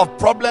level of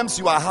problems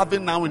you are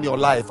having now in your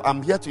life,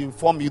 I'm here to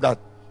inform you that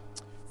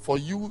for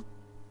you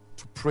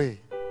to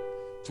pray,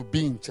 to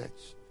be in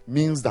church,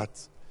 means that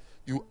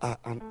you are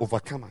an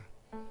overcomer.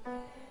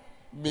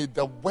 May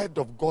the word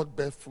of God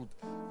bear fruit.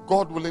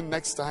 God willing,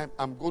 next time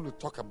I'm going to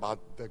talk about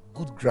the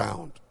good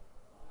ground.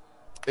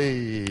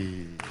 Hey.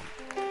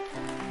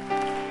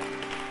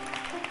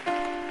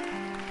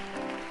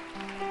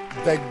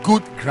 The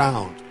good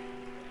ground.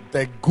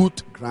 The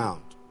good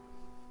ground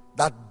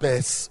that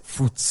bears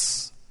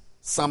fruits.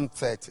 Psalm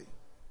 30,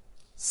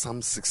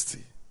 Psalm 60,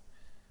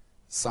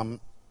 Psalm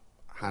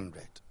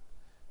 100.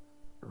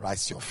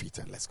 Rise your feet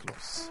and let's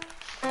close.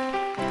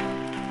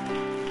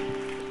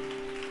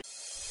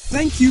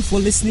 Thank you for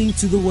listening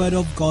to the Word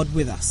of God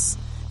with us.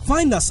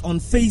 Find us on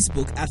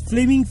Facebook at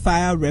Flaming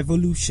Fire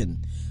Revolution.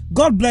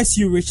 God bless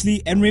you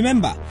richly, and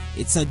remember,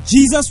 it's a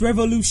Jesus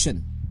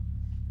revolution.